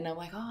said, and I'm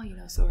like, oh,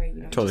 sorry.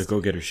 Totally,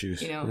 go get her shoes.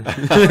 Different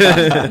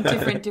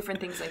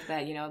things like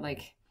that.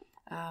 Like.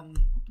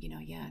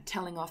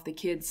 Telling off the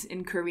kids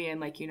in Korean,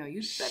 like, you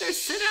better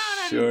sit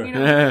down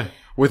and,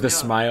 With a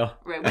smile.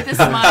 Right, with a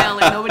smile,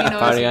 and nobody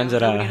knows, nobody knows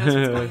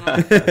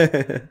what's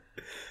going on.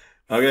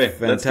 Okay,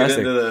 Fantastic. let's get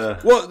into the...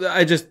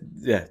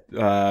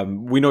 Well,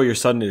 we know your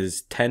son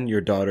is 10,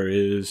 your daughter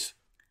is...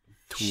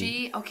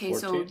 14?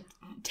 So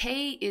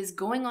Tay is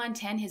going on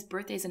 10. His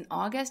birthday's in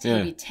August. Yeah.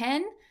 He'll be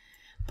 10.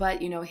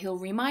 But, he'll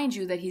remind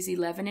you that he's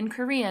 11 in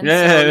Korean.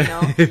 Yeah.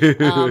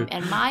 So,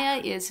 and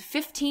Maya is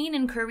 15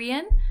 in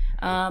Korean,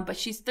 but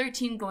she's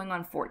 13 going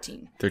on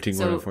 14. 13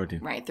 going on 14.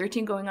 Right,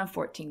 13 going on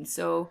 14.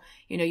 So,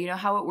 you know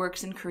how it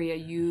works in Korea.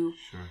 You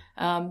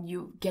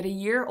get a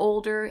year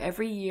older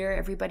every year.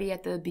 Everybody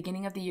at the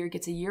beginning of the year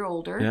gets a year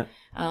older.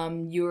 Yeah.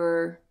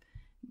 You're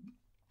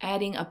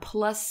adding a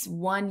plus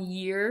 1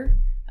 year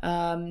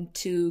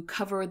to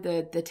cover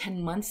the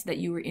 10 months that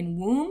you were in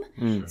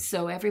womb.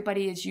 So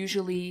everybody is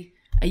usually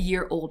a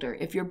year older.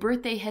 If your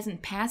birthday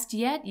hasn't passed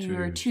yet,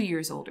 you're 2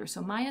 years older.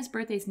 So Maya's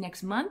birthday is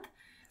next month.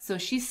 So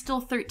she's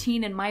still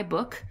 13 in my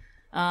book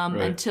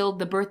until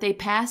the birthday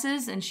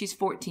passes and she's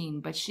 14.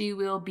 But she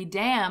will be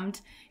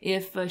damned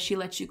if she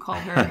lets you call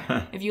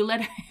her,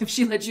 if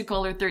she lets you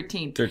call her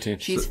 13. 13.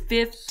 She's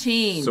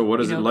 15. So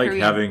what is it like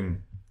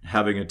Korean.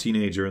 having a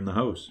teenager in the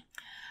house?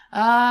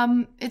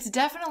 It's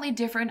definitely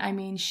different. I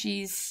mean,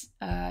 she's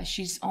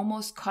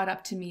almost caught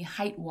up to me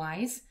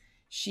height-wise.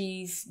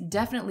 She's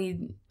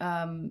definitely,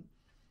 head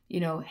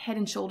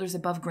and shoulders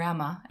above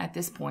grandma at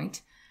this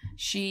point.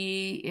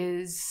 She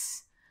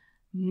is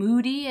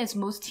moody, as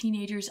most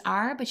teenagers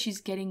are, but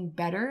she's getting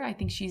better. I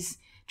think she's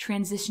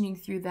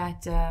transitioning through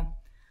that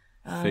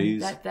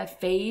Phase. That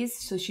phase.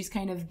 So she's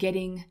kind of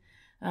getting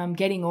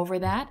over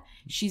that.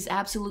 She's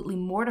absolutely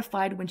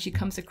mortified when she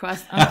comes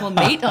across Uncle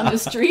Nate on the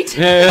street.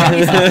 And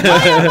he's like,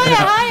 Maya,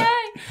 hi.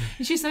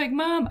 And she's like,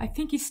 Mom, I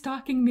think he's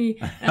stalking me.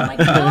 And I'm like,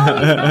 no,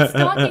 he's not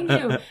stalking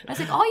you. I was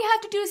like, all you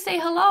have to do is say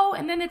hello,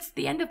 and then it's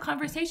the end of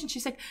conversation.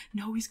 She's like,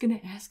 no, he's going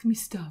to ask me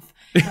stuff.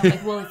 And I'm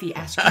like, well, if he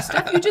asks you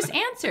stuff, you just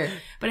answer.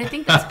 But I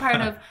think that's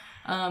part of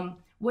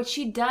what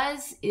she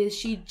does is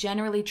she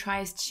generally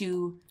tries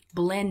to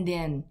blend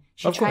in.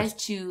 She tries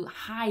to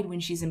hide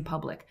when she's in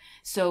public.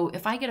 So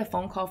if I get a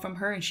phone call from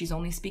her and she's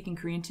only speaking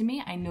Korean to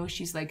me, I know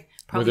she's like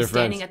probably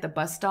standing at the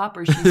bus stop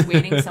or she's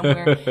waiting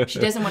somewhere. She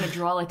doesn't want to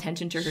draw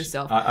attention to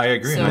herself. I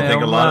agree. So, I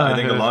think a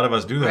lot of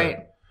us do that.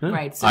 Right.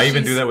 Right. So I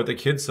even do that with the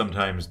kids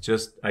sometimes.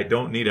 I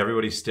don't need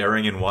everybody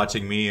staring and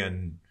watching me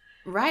and...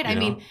 Right. I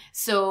mean,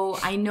 so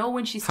I know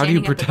when she's How do you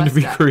standing at the pretend to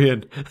bus be stop.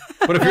 Korean?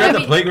 But if you're at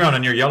the playground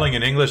and you're yelling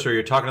in English or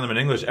you're talking to them in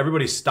English,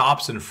 everybody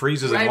stops and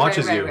freezes and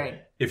watches you.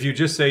 Right. If you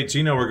just say,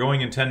 Gina, we're going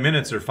in 10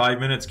 minutes or 5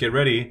 minutes, get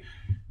ready,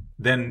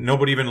 then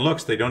nobody even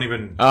looks. They don't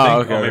even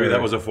think, maybe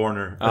that was a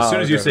foreigner. As soon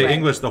as you say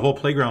English, the whole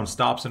playground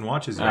stops and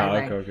watches you.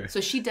 Right. Okay.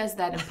 So she does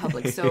that in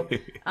public. So,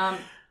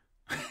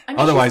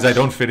 Otherwise, I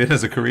don't fit in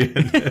as a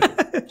Korean.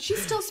 She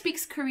still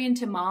speaks Korean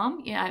to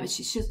mom. Yeah,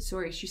 she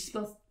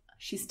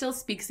still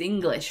speaks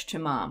English to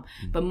mom.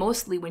 But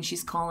mostly when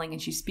she's calling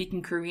and she's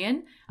speaking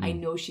Korean, I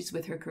know she's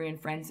with her Korean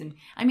friends. And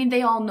I mean,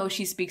 they all know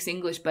she speaks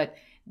English, but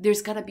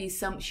there's got to be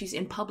she's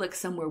in public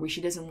somewhere where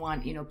she doesn't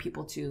want,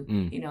 people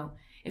to,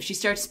 if she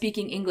starts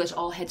speaking English,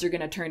 all heads are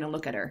going to turn and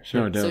look at her.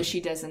 Sure, so she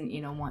doesn't,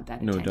 want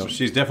that attention. doubt.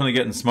 She's definitely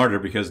getting smarter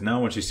because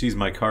now when she sees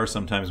my car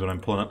sometimes when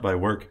I'm pulling up by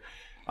work,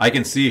 I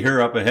can see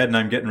her up ahead and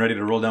I'm getting ready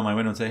to roll down my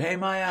window and say, hey,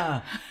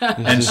 Maya.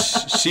 And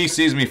she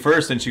sees me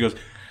first and she goes,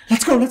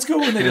 let's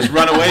go. And they just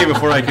run away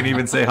before I can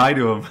even say hi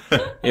to them.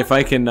 If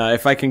I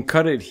can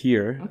cut it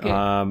here,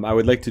 I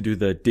would like to do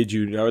the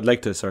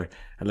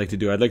I'd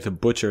like to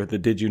butcher the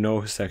did you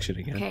know section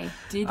again. Okay.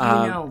 Did you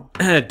know?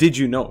 Did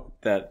you know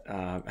that,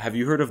 have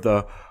you heard of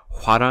the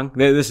hwarang?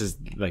 This is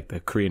like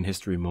the Korean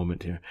history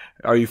moment here.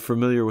 Are you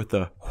familiar with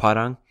the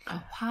hwarang?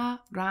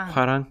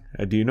 Hwarang?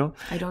 Do you know?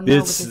 I don't know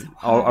what this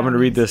I'm going to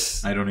read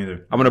this. I don't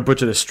either. I'm going to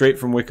butcher this straight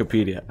from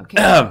Wikipedia.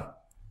 Okay.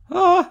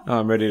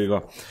 I'm ready to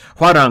go.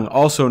 Hwarang,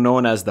 also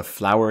known as the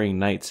Flowering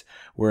Knights,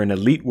 were an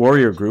elite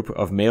warrior group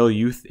of male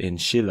youth in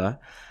Shilla,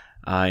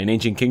 an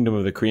ancient kingdom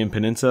of the Korean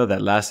peninsula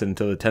that lasted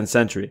until the 10th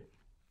century.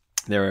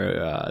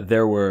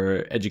 There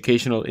were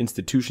educational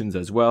institutions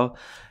as well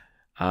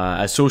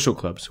as social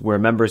clubs where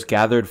members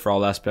gathered for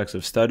all aspects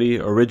of study,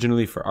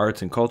 originally for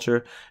arts and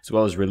culture, as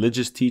well as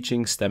religious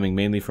teaching stemming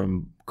mainly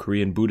from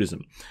Korean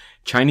Buddhism.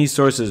 Chinese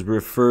sources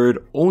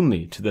referred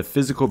only to the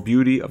physical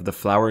beauty of the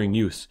flowering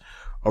youths.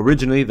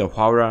 Originally, the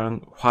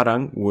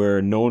hwarang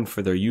were known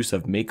for their use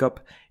of makeup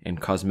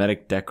and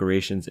cosmetic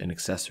decorations and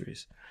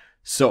accessories.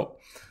 So,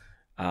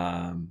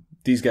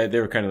 these guys, they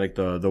were kind of like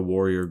the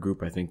warrior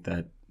group, I think,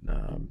 that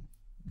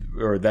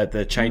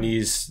the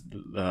Chinese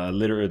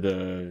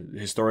the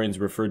historians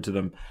referred to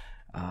them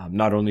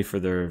not only for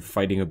their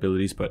fighting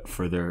abilities, but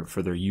for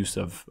their use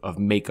of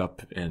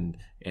makeup and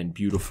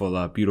beautiful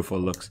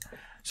looks.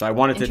 So I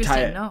wanted to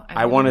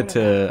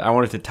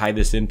tie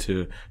this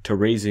into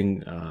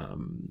raising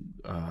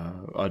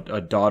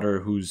a daughter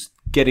who's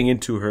getting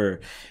into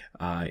her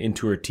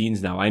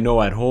teens now. I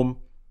know at home,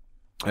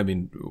 I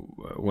mean,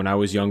 when I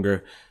was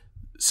younger,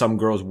 some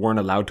girls weren't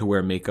allowed to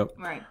wear makeup.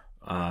 Right.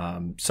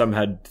 Some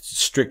had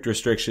strict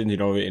restrictions.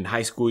 In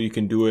high school you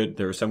can do it.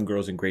 There were some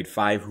girls in grade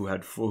 5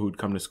 who'd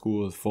come to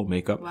school with full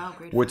makeup. Wow,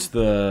 grade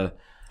 5.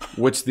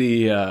 What's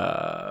the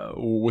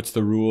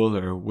rule,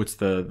 or what's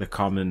the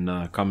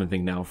common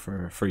thing now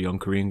for young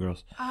Korean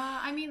girls?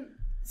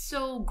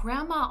 So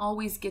grandma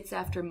always gets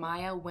after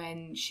Maya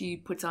when she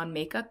puts on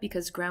makeup,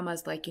 because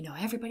grandma's like,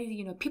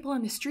 everybody, people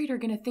on the street are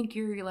going to think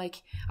you're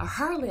like a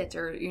harlot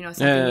or,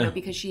 something,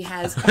 because she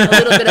has a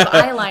little bit of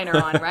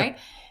eyeliner on, right?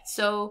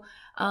 So,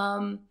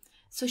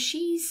 so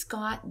she's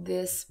got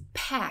this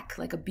pack,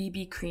 like a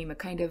BB cream, a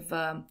kind of,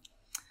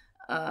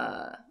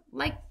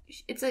 like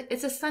it's a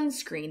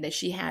sunscreen that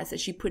she has that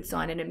she puts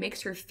on, and it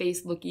makes her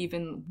face look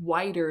even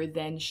whiter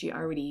than she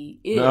already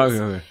is.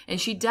 Okay.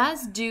 And she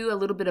does do a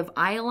little bit of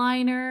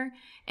eyeliner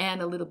and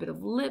a little bit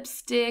of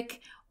lipstick,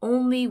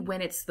 only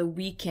when it's the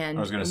weekend.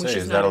 I was going to say,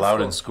 is that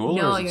allowed in school?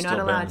 No, or is you're it not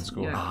still allowed. Banned in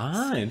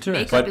school? Interesting.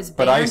 Makeup is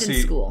banned in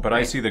school. But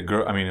I see the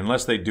girl. I mean,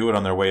 unless they do it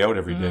on their way out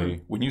every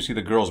day, when you see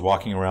the girls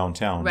walking around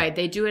town, right?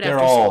 They do it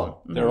after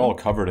school. They're all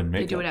covered in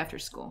makeup. They do it after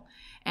school.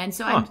 And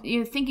so I'm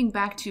thinking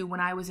back to when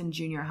I was in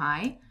junior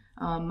high.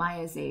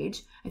 Maya's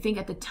age. I think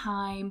at the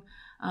time,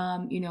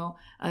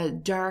 a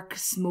dark,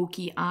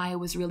 smoky eye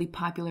was really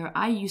popular.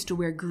 I used to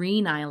wear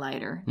green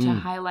eyeliner to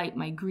highlight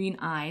my green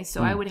eyes.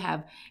 So I would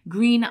have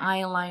green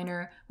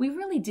eyeliner. We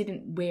really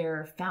didn't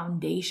wear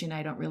foundation,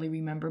 I don't really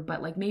remember,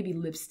 but like maybe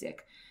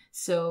lipstick.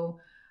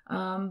 So,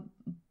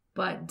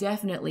 but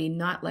definitely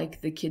not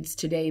like the kids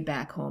today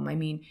back home. I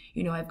mean,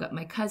 I've got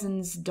my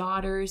cousin's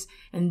daughters,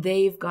 and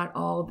they've got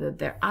all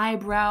their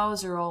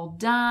eyebrows are all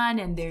done,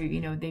 and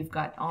they've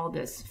got all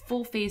this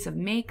full face of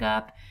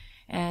makeup,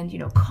 and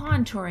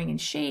contouring and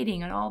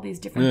shading and all these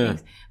different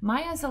things.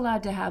 Maya's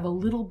allowed to have a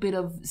little bit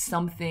of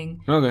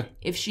something. Okay.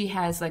 If she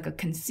has like a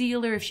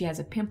concealer, if she has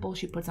a pimple,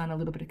 she puts on a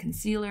little bit of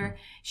concealer.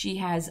 She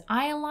has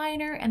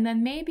eyeliner and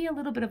then maybe a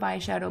little bit of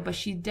eyeshadow, but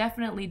she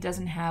definitely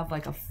doesn't have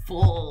like a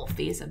full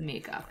face of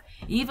makeup.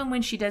 Even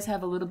when she does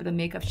have a little bit of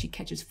makeup, she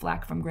catches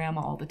flack from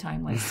grandma all the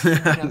time. Like,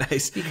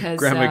 nice. Because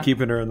grandma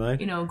keeping her in line.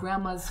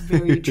 Grandma's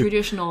very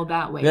traditional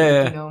that way.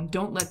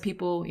 Don't let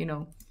people,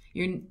 you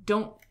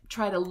don't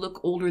try to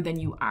look older than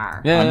you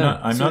are.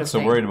 I'm not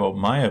so worried about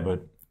Maya,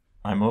 but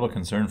I'm a little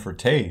concerned for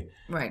Tae.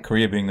 Right.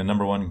 Korea being the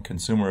number one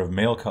consumer of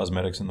male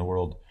cosmetics in the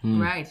world.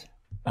 Right.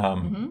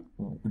 I've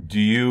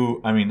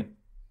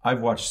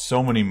watched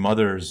so many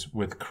mothers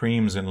with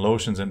creams and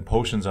lotions and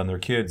potions on their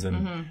kids,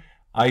 and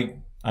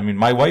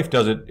my wife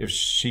does it if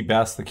she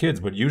baths the kids,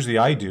 but usually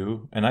I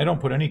do, and I don't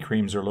put any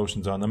creams or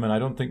lotions on them, and I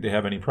don't think they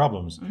have any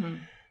problems.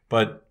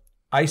 But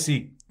I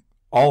see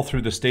all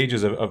through the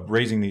stages of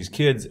raising these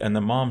kids, and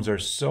the moms are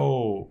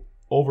so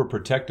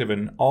overprotective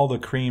in all the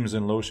creams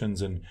and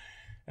lotions, and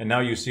now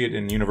you see it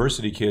in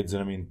university kids,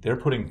 and they're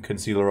putting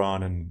concealer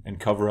on and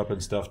cover up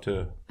and stuff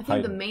to hide.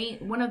 I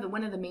think one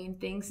of the main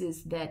things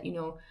is that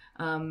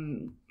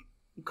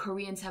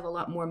Koreans have a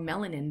lot more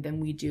melanin than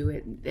we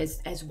do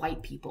as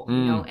white people,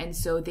 and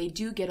so they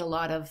do get a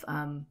lot of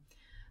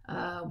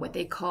what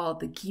they call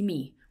the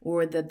gimi,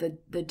 or the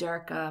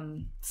dark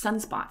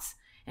sunspots.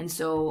 And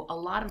so a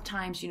lot of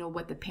times,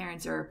 what the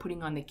parents are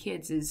putting on the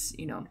kids is,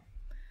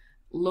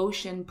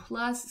 lotion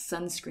plus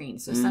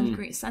sunscreen. So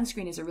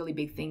sunscreen is a really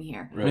big thing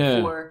here.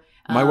 Right. For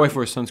my wife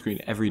wears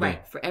sunscreen every day.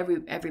 Right, for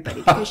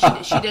everybody, because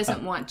she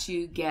doesn't want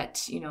to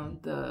get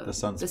the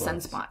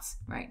sunspots.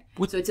 Right.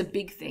 So it's a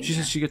big thing. She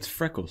says she gets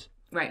freckles.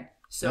 Right.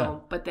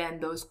 So, but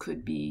then those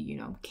could be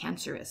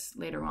cancerous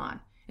later on,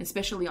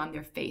 especially on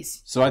their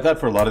face. So I thought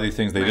for a lot of these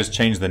things they just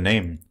changed the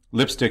name.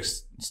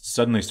 Lipsticks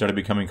suddenly started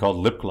becoming called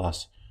lip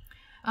gloss.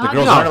 The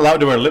girls aren't allowed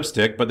to wear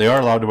lipstick, but they are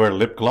allowed to wear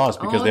lip gloss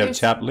because they have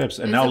chapped lips.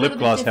 And now lip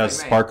gloss has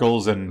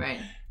sparkles and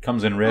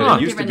comes in red.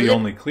 It used to be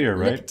only clear,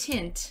 right? Lip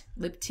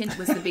tint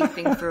was the big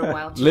thing for a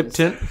while too. Lip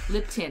tint?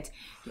 Lip tint.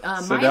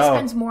 Maya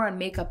spends more on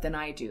makeup than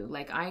I do.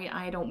 Like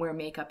I don't wear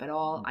makeup at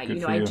all. I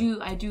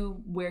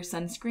do wear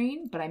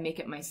sunscreen, but I make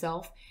it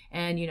myself.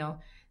 And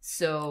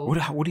so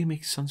what do you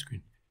make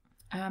sunscreen?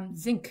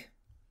 Zinc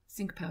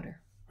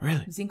powder.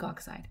 Really? Zinc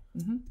oxide.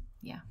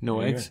 Yeah. No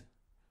eggs?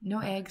 No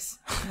eggs.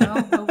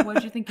 No. What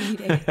did you think you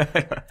need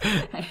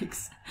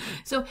eggs?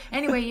 So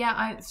anyway,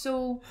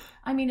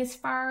 as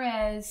far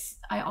as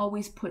I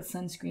always put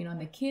sunscreen on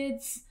the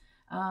kids,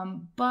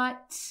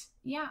 but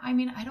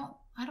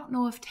I don't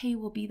know if Tae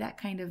will be that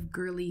kind of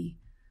girly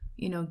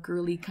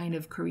kind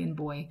of Korean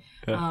boy.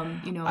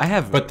 I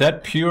have, but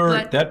that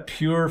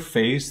pure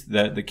face,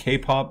 that the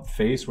K-pop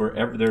face,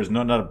 where there's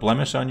not a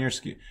blemish on your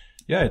skin.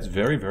 Yeah, it's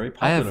very, very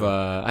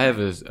popular. I have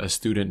a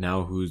student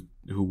now who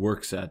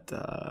works at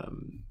I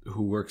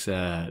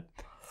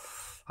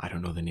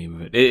don't know the name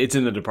of it. It's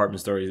in the department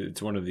store.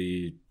 It's one of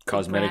the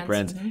cosmetic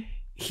brands.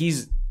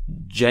 He's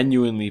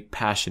genuinely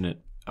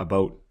passionate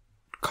about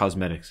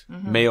cosmetics,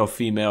 male,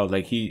 female.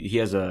 Like he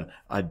has a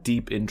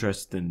deep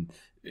interest in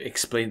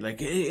explain,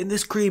 like, in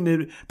this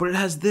cream, but it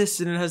has this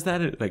and it has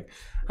that. Like,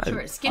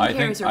 sure,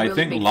 skincare is a really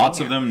big I think lots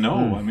thing of them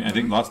know. I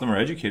think lots of them are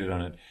educated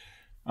on it.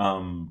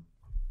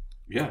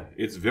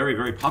 it's very,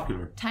 very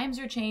popular. Times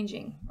are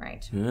changing,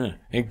 right? Yeah,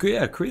 and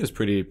Korea's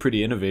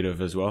pretty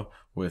innovative as well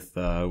with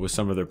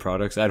some of their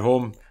products. At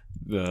home,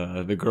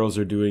 the girls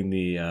are doing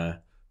the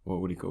what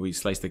would you call? We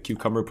slice the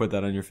cucumber, put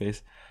that on your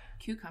face.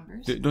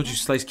 Cucumbers. Don't you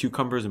slice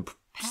cucumbers and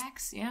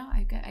packs? Yeah,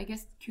 I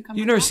guess cucumbers.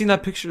 You've never seen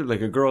that picture,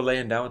 like a girl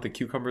laying down with the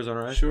cucumbers on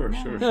her eyes? Sure.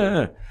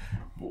 Yeah.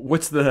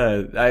 What's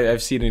the?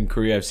 I've seen in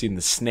Korea. I've seen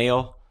the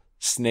snail.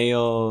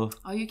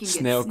 Oh, you can get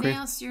snail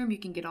cream. serum. You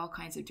can get all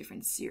kinds of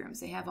different serums.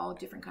 They have all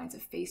different kinds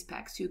of face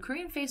packs too.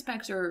 Korean face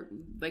packs are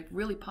like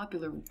really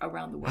popular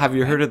around the world. Have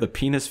you heard of the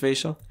penis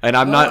facial? And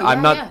I'm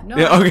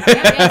okay.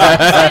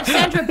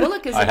 Sandra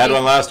Bullock is. I had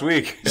one last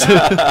week.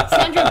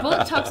 Sandra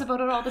Bullock talks about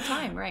it all the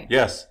time, right?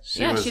 Yes.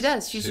 She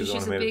does. She's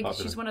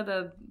one of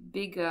the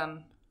big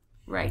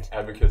right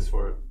advocates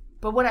for it.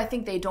 But what I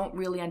think they don't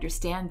really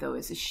understand though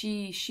is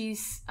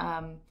she's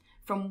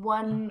from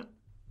one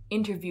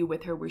interview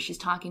with her where she's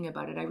talking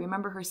about it. I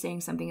remember her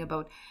saying something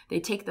about they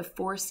take the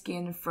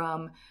foreskin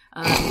from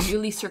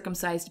newly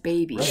circumcised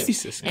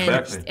babies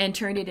and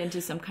turn it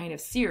into some kind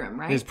of serum,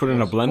 right? Just put it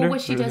in a blender. But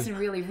what she doesn't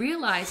really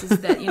realize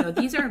is that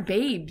these aren't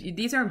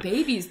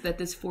babies that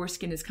this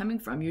foreskin is coming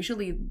from.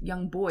 Usually,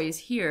 young boys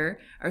here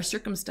are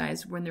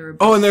circumcised when they're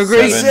and they're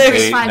grade 6,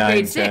 grade 5,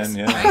 grade 6,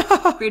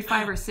 right? Grade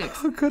 5 or 6.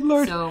 Oh, good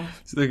lord! So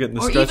they're getting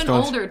the or stretch even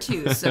tones. older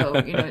too. So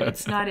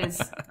it's not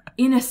as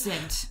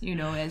innocent,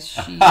 as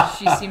she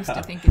seems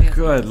to think it is.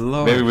 Good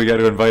lord! Maybe we got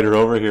to invite her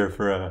over here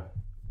for a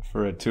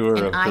tour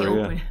of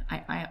Korea.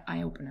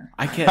 Eye opener.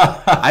 I can't.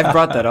 I've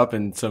brought that up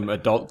in some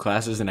adult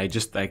classes, and I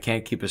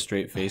can't keep a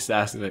straight face.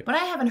 But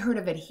I haven't heard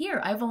of it here.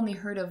 I've only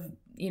heard of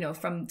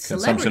from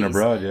consumption celebrities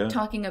abroad,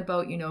 talking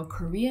about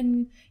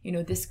Korean,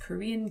 this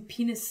Korean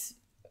penis,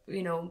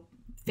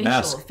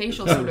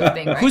 facial sort of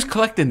thing. Right? Who's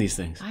collecting these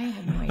things? I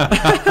have no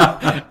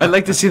idea. I'd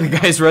like to see the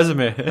guy's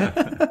resume.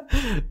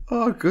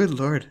 Oh, good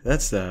lord!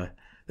 That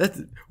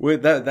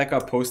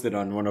got posted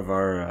on one of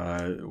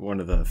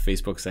the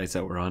Facebook sites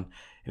that we're on,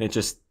 and it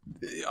just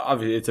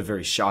obviously it's a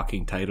very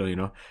shocking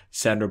title.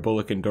 Sandra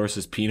Bullock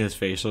endorses penis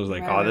facials.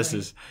 Like,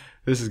 this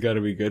has got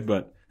to be good,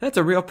 but that's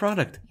a real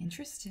product.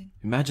 Interesting.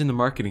 Imagine the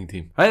marketing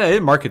team.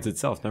 It markets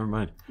itself. Never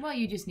mind. Well,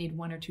 you just need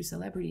one or two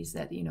celebrities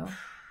that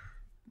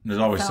There's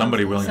always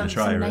somebody willing to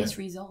try, some right? Nice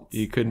results.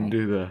 You couldn't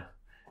do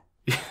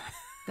the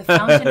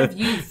fountain of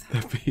youth.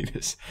 The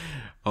penis.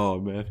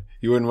 Oh man,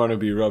 you wouldn't want to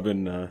be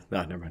rubbing.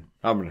 Never mind.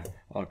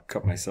 I'll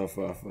cut myself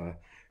off.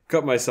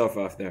 Cut myself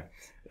off there.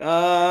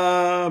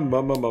 We're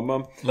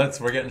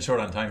getting short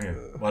on time here.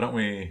 Why don't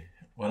we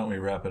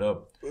wrap it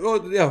up?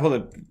 Oh yeah, hold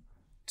on.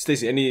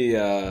 Stacey, any?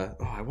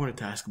 I wanted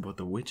to ask about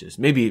the witches.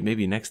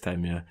 Maybe next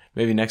time. Yeah,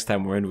 maybe next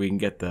time we're in, we can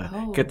get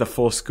the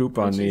full scoop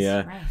on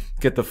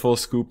get the full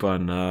scoop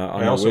on.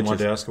 I also wanted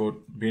to ask about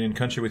being in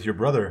country with your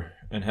brother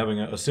and having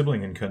a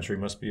sibling in country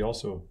must be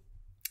also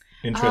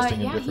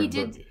interesting and different. Yeah, he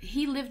did.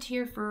 He lived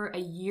here for a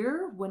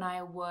year when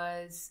I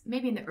was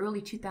maybe in the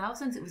early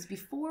 2000s. It was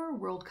before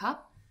World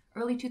Cup.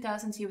 Early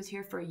 2000s, he was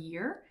here for a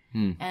year,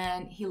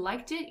 and he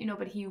liked it.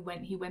 But he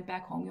went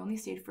back home. He only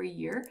stayed for a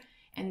year.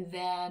 And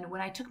then when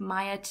I took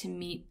Maya to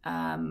meet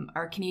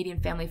our Canadian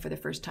family for the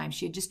first time,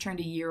 she had just turned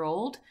a year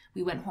old.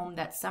 We went home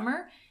that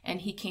summer,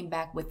 and he came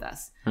back with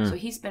us. So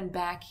he's been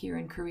back here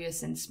in Korea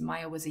since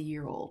Maya was a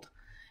year old,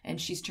 and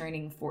she's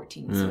turning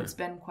 14. So it's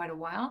been quite a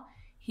while.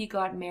 He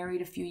got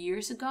married a few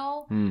years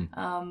ago.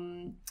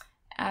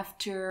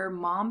 After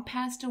Mom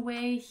passed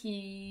away,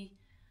 he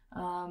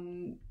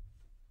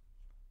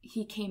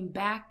came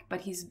back,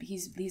 but he's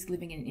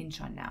living in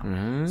Incheon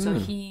now. So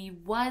he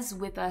was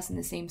with us in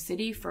the same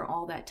city for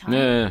all that time.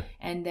 Yeah.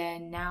 And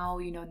then now,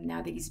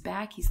 now that he's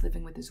back, he's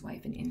living with his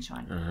wife in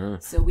Incheon.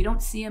 So we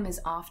don't see him as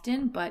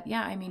often, but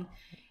yeah, I mean,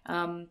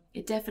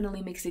 it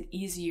definitely makes it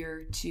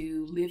easier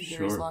to live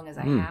here as long as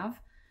I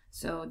have.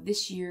 So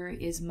this year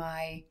is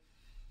my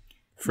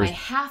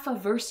half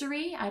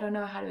anniversary. I don't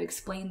know how to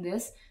explain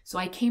this. So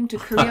I came to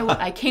Korea.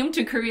 I came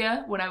to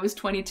Korea when I was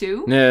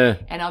 22. Yeah.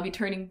 And I'll be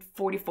turning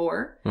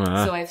 44.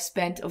 Uh-huh. So I've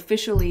spent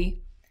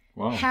officially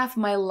half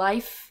my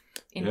life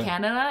in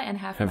Canada and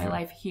half my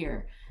life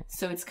here.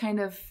 So it's kind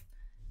of.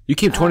 You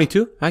came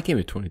 22? I came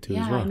at 22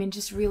 as well. Yeah, I mean,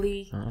 just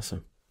really.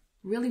 Awesome.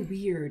 Really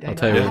weird. I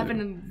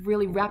haven't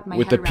really wrapped my head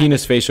with the around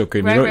penis it. facial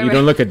cream. Right, you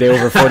don't look a day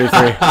over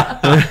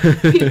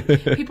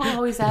 43. People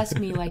always ask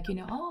me like,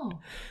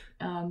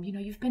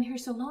 you've been here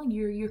so long,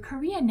 you're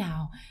Korean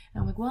now.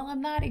 And I'm like, well, I'm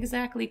not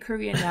exactly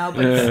Korean now,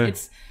 but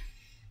it's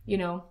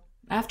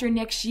after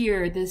next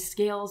year, the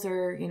scales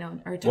are,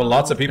 are well,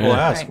 lots of people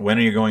ask, when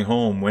are you going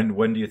home?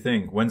 When do you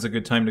think? When's a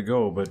good time to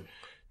go? But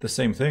the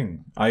same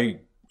thing. I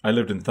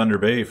lived in Thunder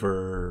Bay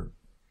for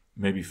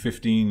maybe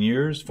 14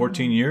 years,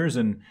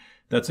 and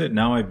that's it.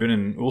 Now I've been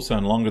in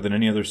Ulsan longer than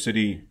any other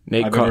city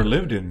I've ever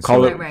lived in.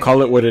 Call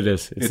it what it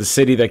is. It's the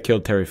city that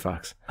killed Terry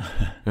Fox.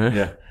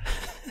 Yeah.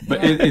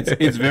 But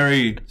it's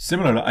very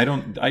similar.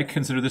 I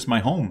consider this my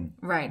home.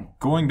 Right.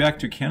 Going back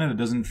to Canada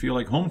doesn't feel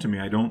like home to me.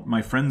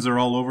 My friends are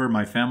all over,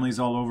 my family's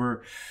all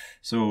over.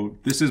 So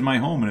this is my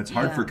home, and it's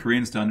hard for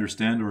Koreans to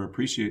understand or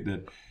appreciate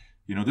that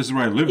this is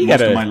where I lived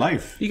most of my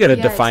life. You got to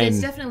Yeah, define.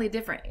 It's definitely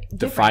different.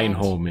 Define end,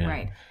 home, yeah.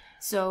 Right.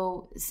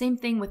 So same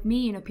thing with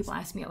me. People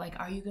ask me like,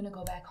 "Are you gonna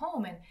go back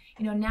home?"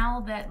 And now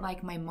that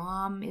like my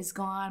mom is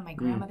gone, my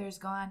grandmother's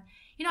gone.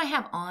 I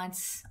have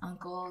aunts,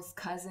 uncles,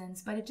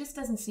 cousins, but it just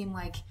doesn't seem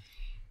like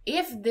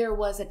if there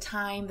was a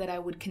time that I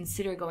would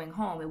consider going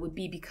home, it would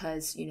be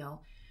because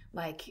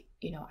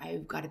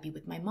I've got to be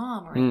with my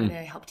mom, or I'm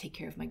gonna help take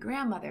care of my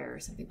grandmother or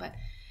something. But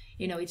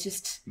it's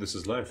just This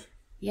is life.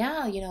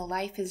 yeah.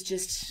 Life is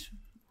just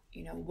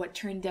what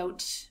turned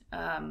out.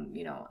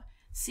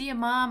 See ya,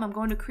 Mom. I'm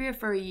going to Korea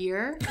for a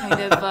year. Kind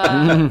of,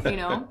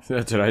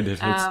 That's what I did.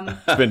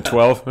 It's been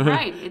 12.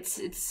 Right.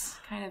 It's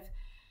kind of,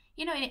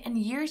 and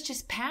years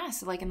just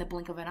pass like in the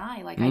blink of an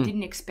eye. Like I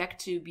didn't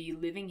expect to be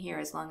living here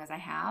as long as I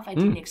have. I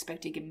didn't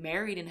expect to get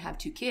married and have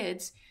 2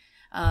 kids.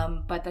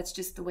 But that's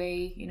just the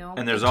way,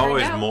 And there's it turned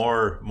always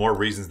out. more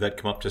reasons that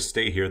come up to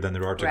stay here than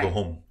there are to go Right.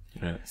 home.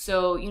 Yeah.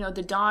 So,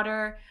 the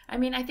daughter,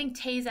 I think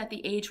Tay's at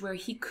the age where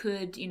he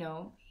could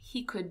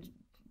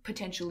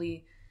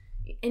potentially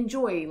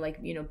enjoy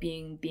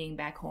being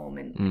back home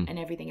and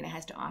everything it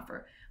has to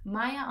offer.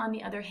 Maya, on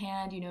the other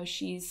hand,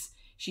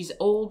 she's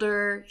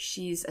older,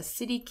 she's a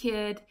city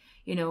kid.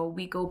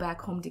 We go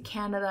back home to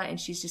Canada and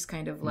she's just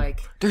kind of like,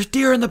 There's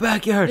deer in the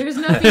backyard. there's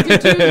nothing to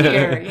do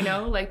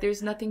here,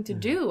 there's nothing to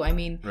do. I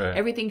mean, Right.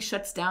 everything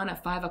shuts down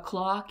at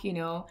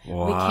 5:00, we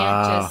Wow.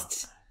 can't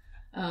just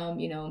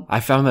I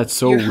found that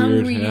so you're weird.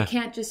 hungry, Yeah. you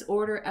can't just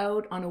order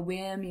out on a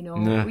whim, No.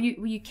 Well,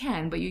 you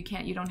can, but you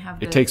don't have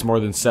the... It takes more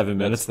than 7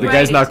 minutes. The Right.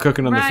 guy's not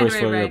cooking on the Right, first right,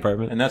 floor of your right.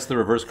 apartment. And that's the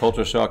reverse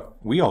culture shock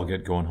we all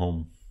get going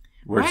home.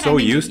 We're Right, so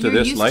used to you're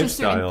this used to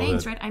certain lifestyle.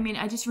 things, that- right?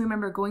 I just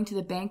remember going to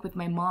the bank with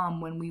my mom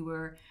when we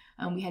were...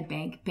 we had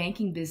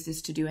banking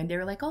business to do, and they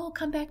were like, "Oh,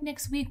 come back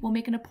next week. We'll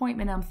make an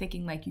appointment." I'm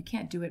thinking, like, you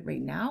can't do it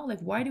right now. Like,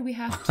 why do we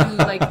have to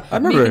make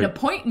an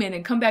appointment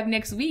and come back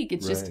next week?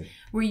 It's just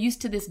we're used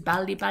to this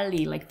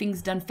bali, like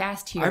things done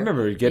fast here. I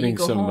remember But getting you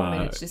go some home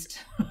and it's just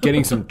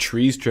getting some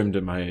trees trimmed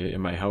in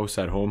my house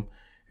at home,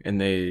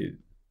 and they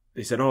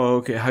said, "Oh,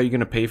 okay, how are you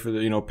gonna pay for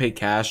the pay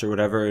cash or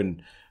whatever,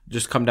 and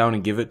just come down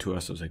and give it to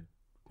us." I was like,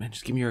 "Man,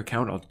 just give me your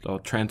account. I'll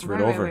transfer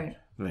it over." Right.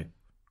 I'm like,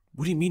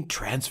 what do you mean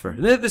transfer?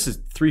 This is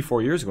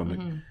 3-4 years ago. I'm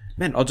like,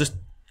 man, I'll just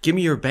give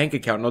me your bank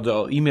account and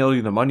I'll email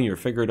you the money or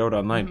figure it out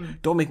online.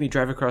 Don't make me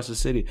drive across the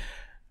city.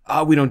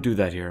 We don't do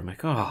that here. I'm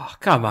like, oh,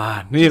 come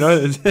on.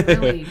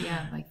 really,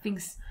 yeah, like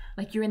things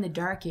like you're in the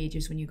dark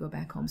ages when you go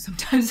back home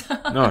sometimes.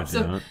 No, it's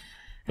not.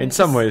 In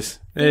some ways.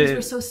 Things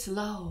were so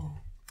slow.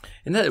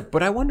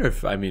 But I wonder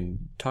if,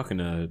 talking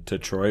to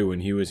Troy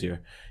when he was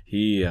here,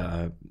 he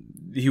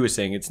was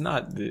saying it's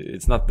not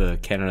the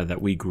Canada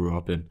that we grew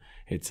up in.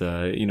 It's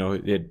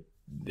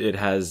it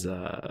has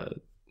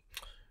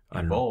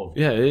Evolved.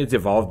 Yeah, it's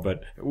evolved,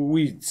 but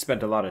we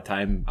spent a lot of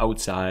time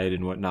outside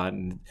and whatnot,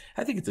 and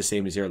I think it's the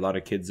same as here. A lot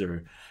of kids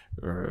are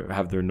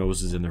have their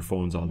noses in their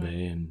phones all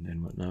day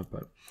and whatnot.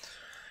 But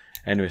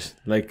anyways,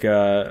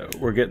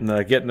 we're getting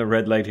the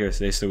red light here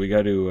today, so we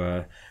got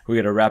to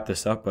wrap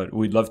this up. But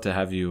we'd love to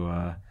have you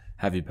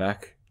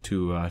back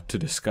to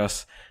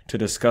discuss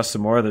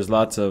some more. There's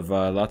lots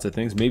of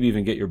things. Maybe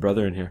even get your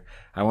brother in here.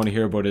 I want to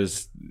hear about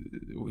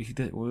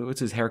what's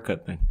his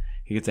haircut thing.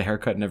 He gets a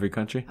haircut in every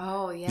country.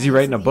 Oh yeah. Is he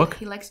writing a book?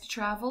 He likes to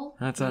travel.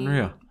 That's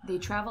unreal. They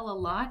travel a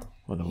lot.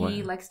 Well,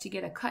 he likes to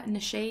get a cut and a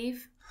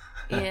shave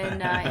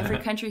in every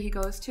country he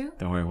goes to.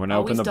 Don't worry. When I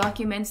Always open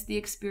documents the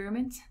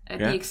experiment,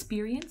 the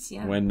experience.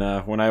 Yeah. when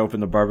I open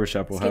the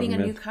barbershop, we'll He's have getting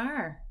him a in. new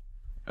car.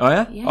 Oh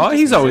yeah? Yeah, Oh,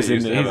 he's always He in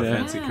used to have a there.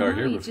 fancy car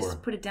here he before.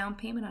 just put a down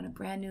payment on a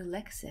brand new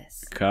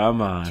Lexus.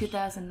 Come on.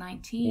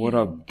 2019 What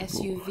a-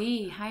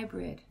 SUV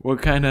hybrid.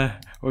 What kind of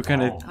gigs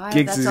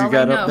That's has he all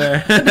got I up know.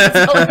 there?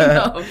 That's all I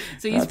know.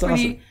 So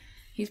That's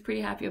he's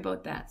pretty happy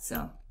about that.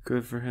 So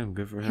Good for him.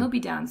 Good for he'll him. be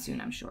down soon,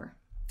 I'm sure.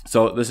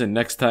 So listen,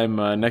 next time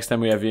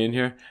we have you in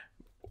here,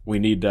 we're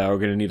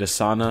gonna need a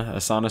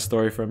sauna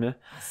story from you.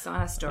 A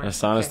sauna story. A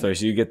sauna Okay. story.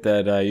 So you get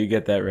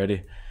that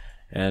ready.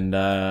 And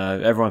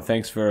everyone,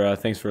 thanks for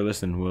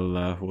listening.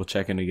 We'll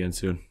check in again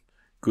soon.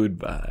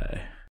 Goodbye.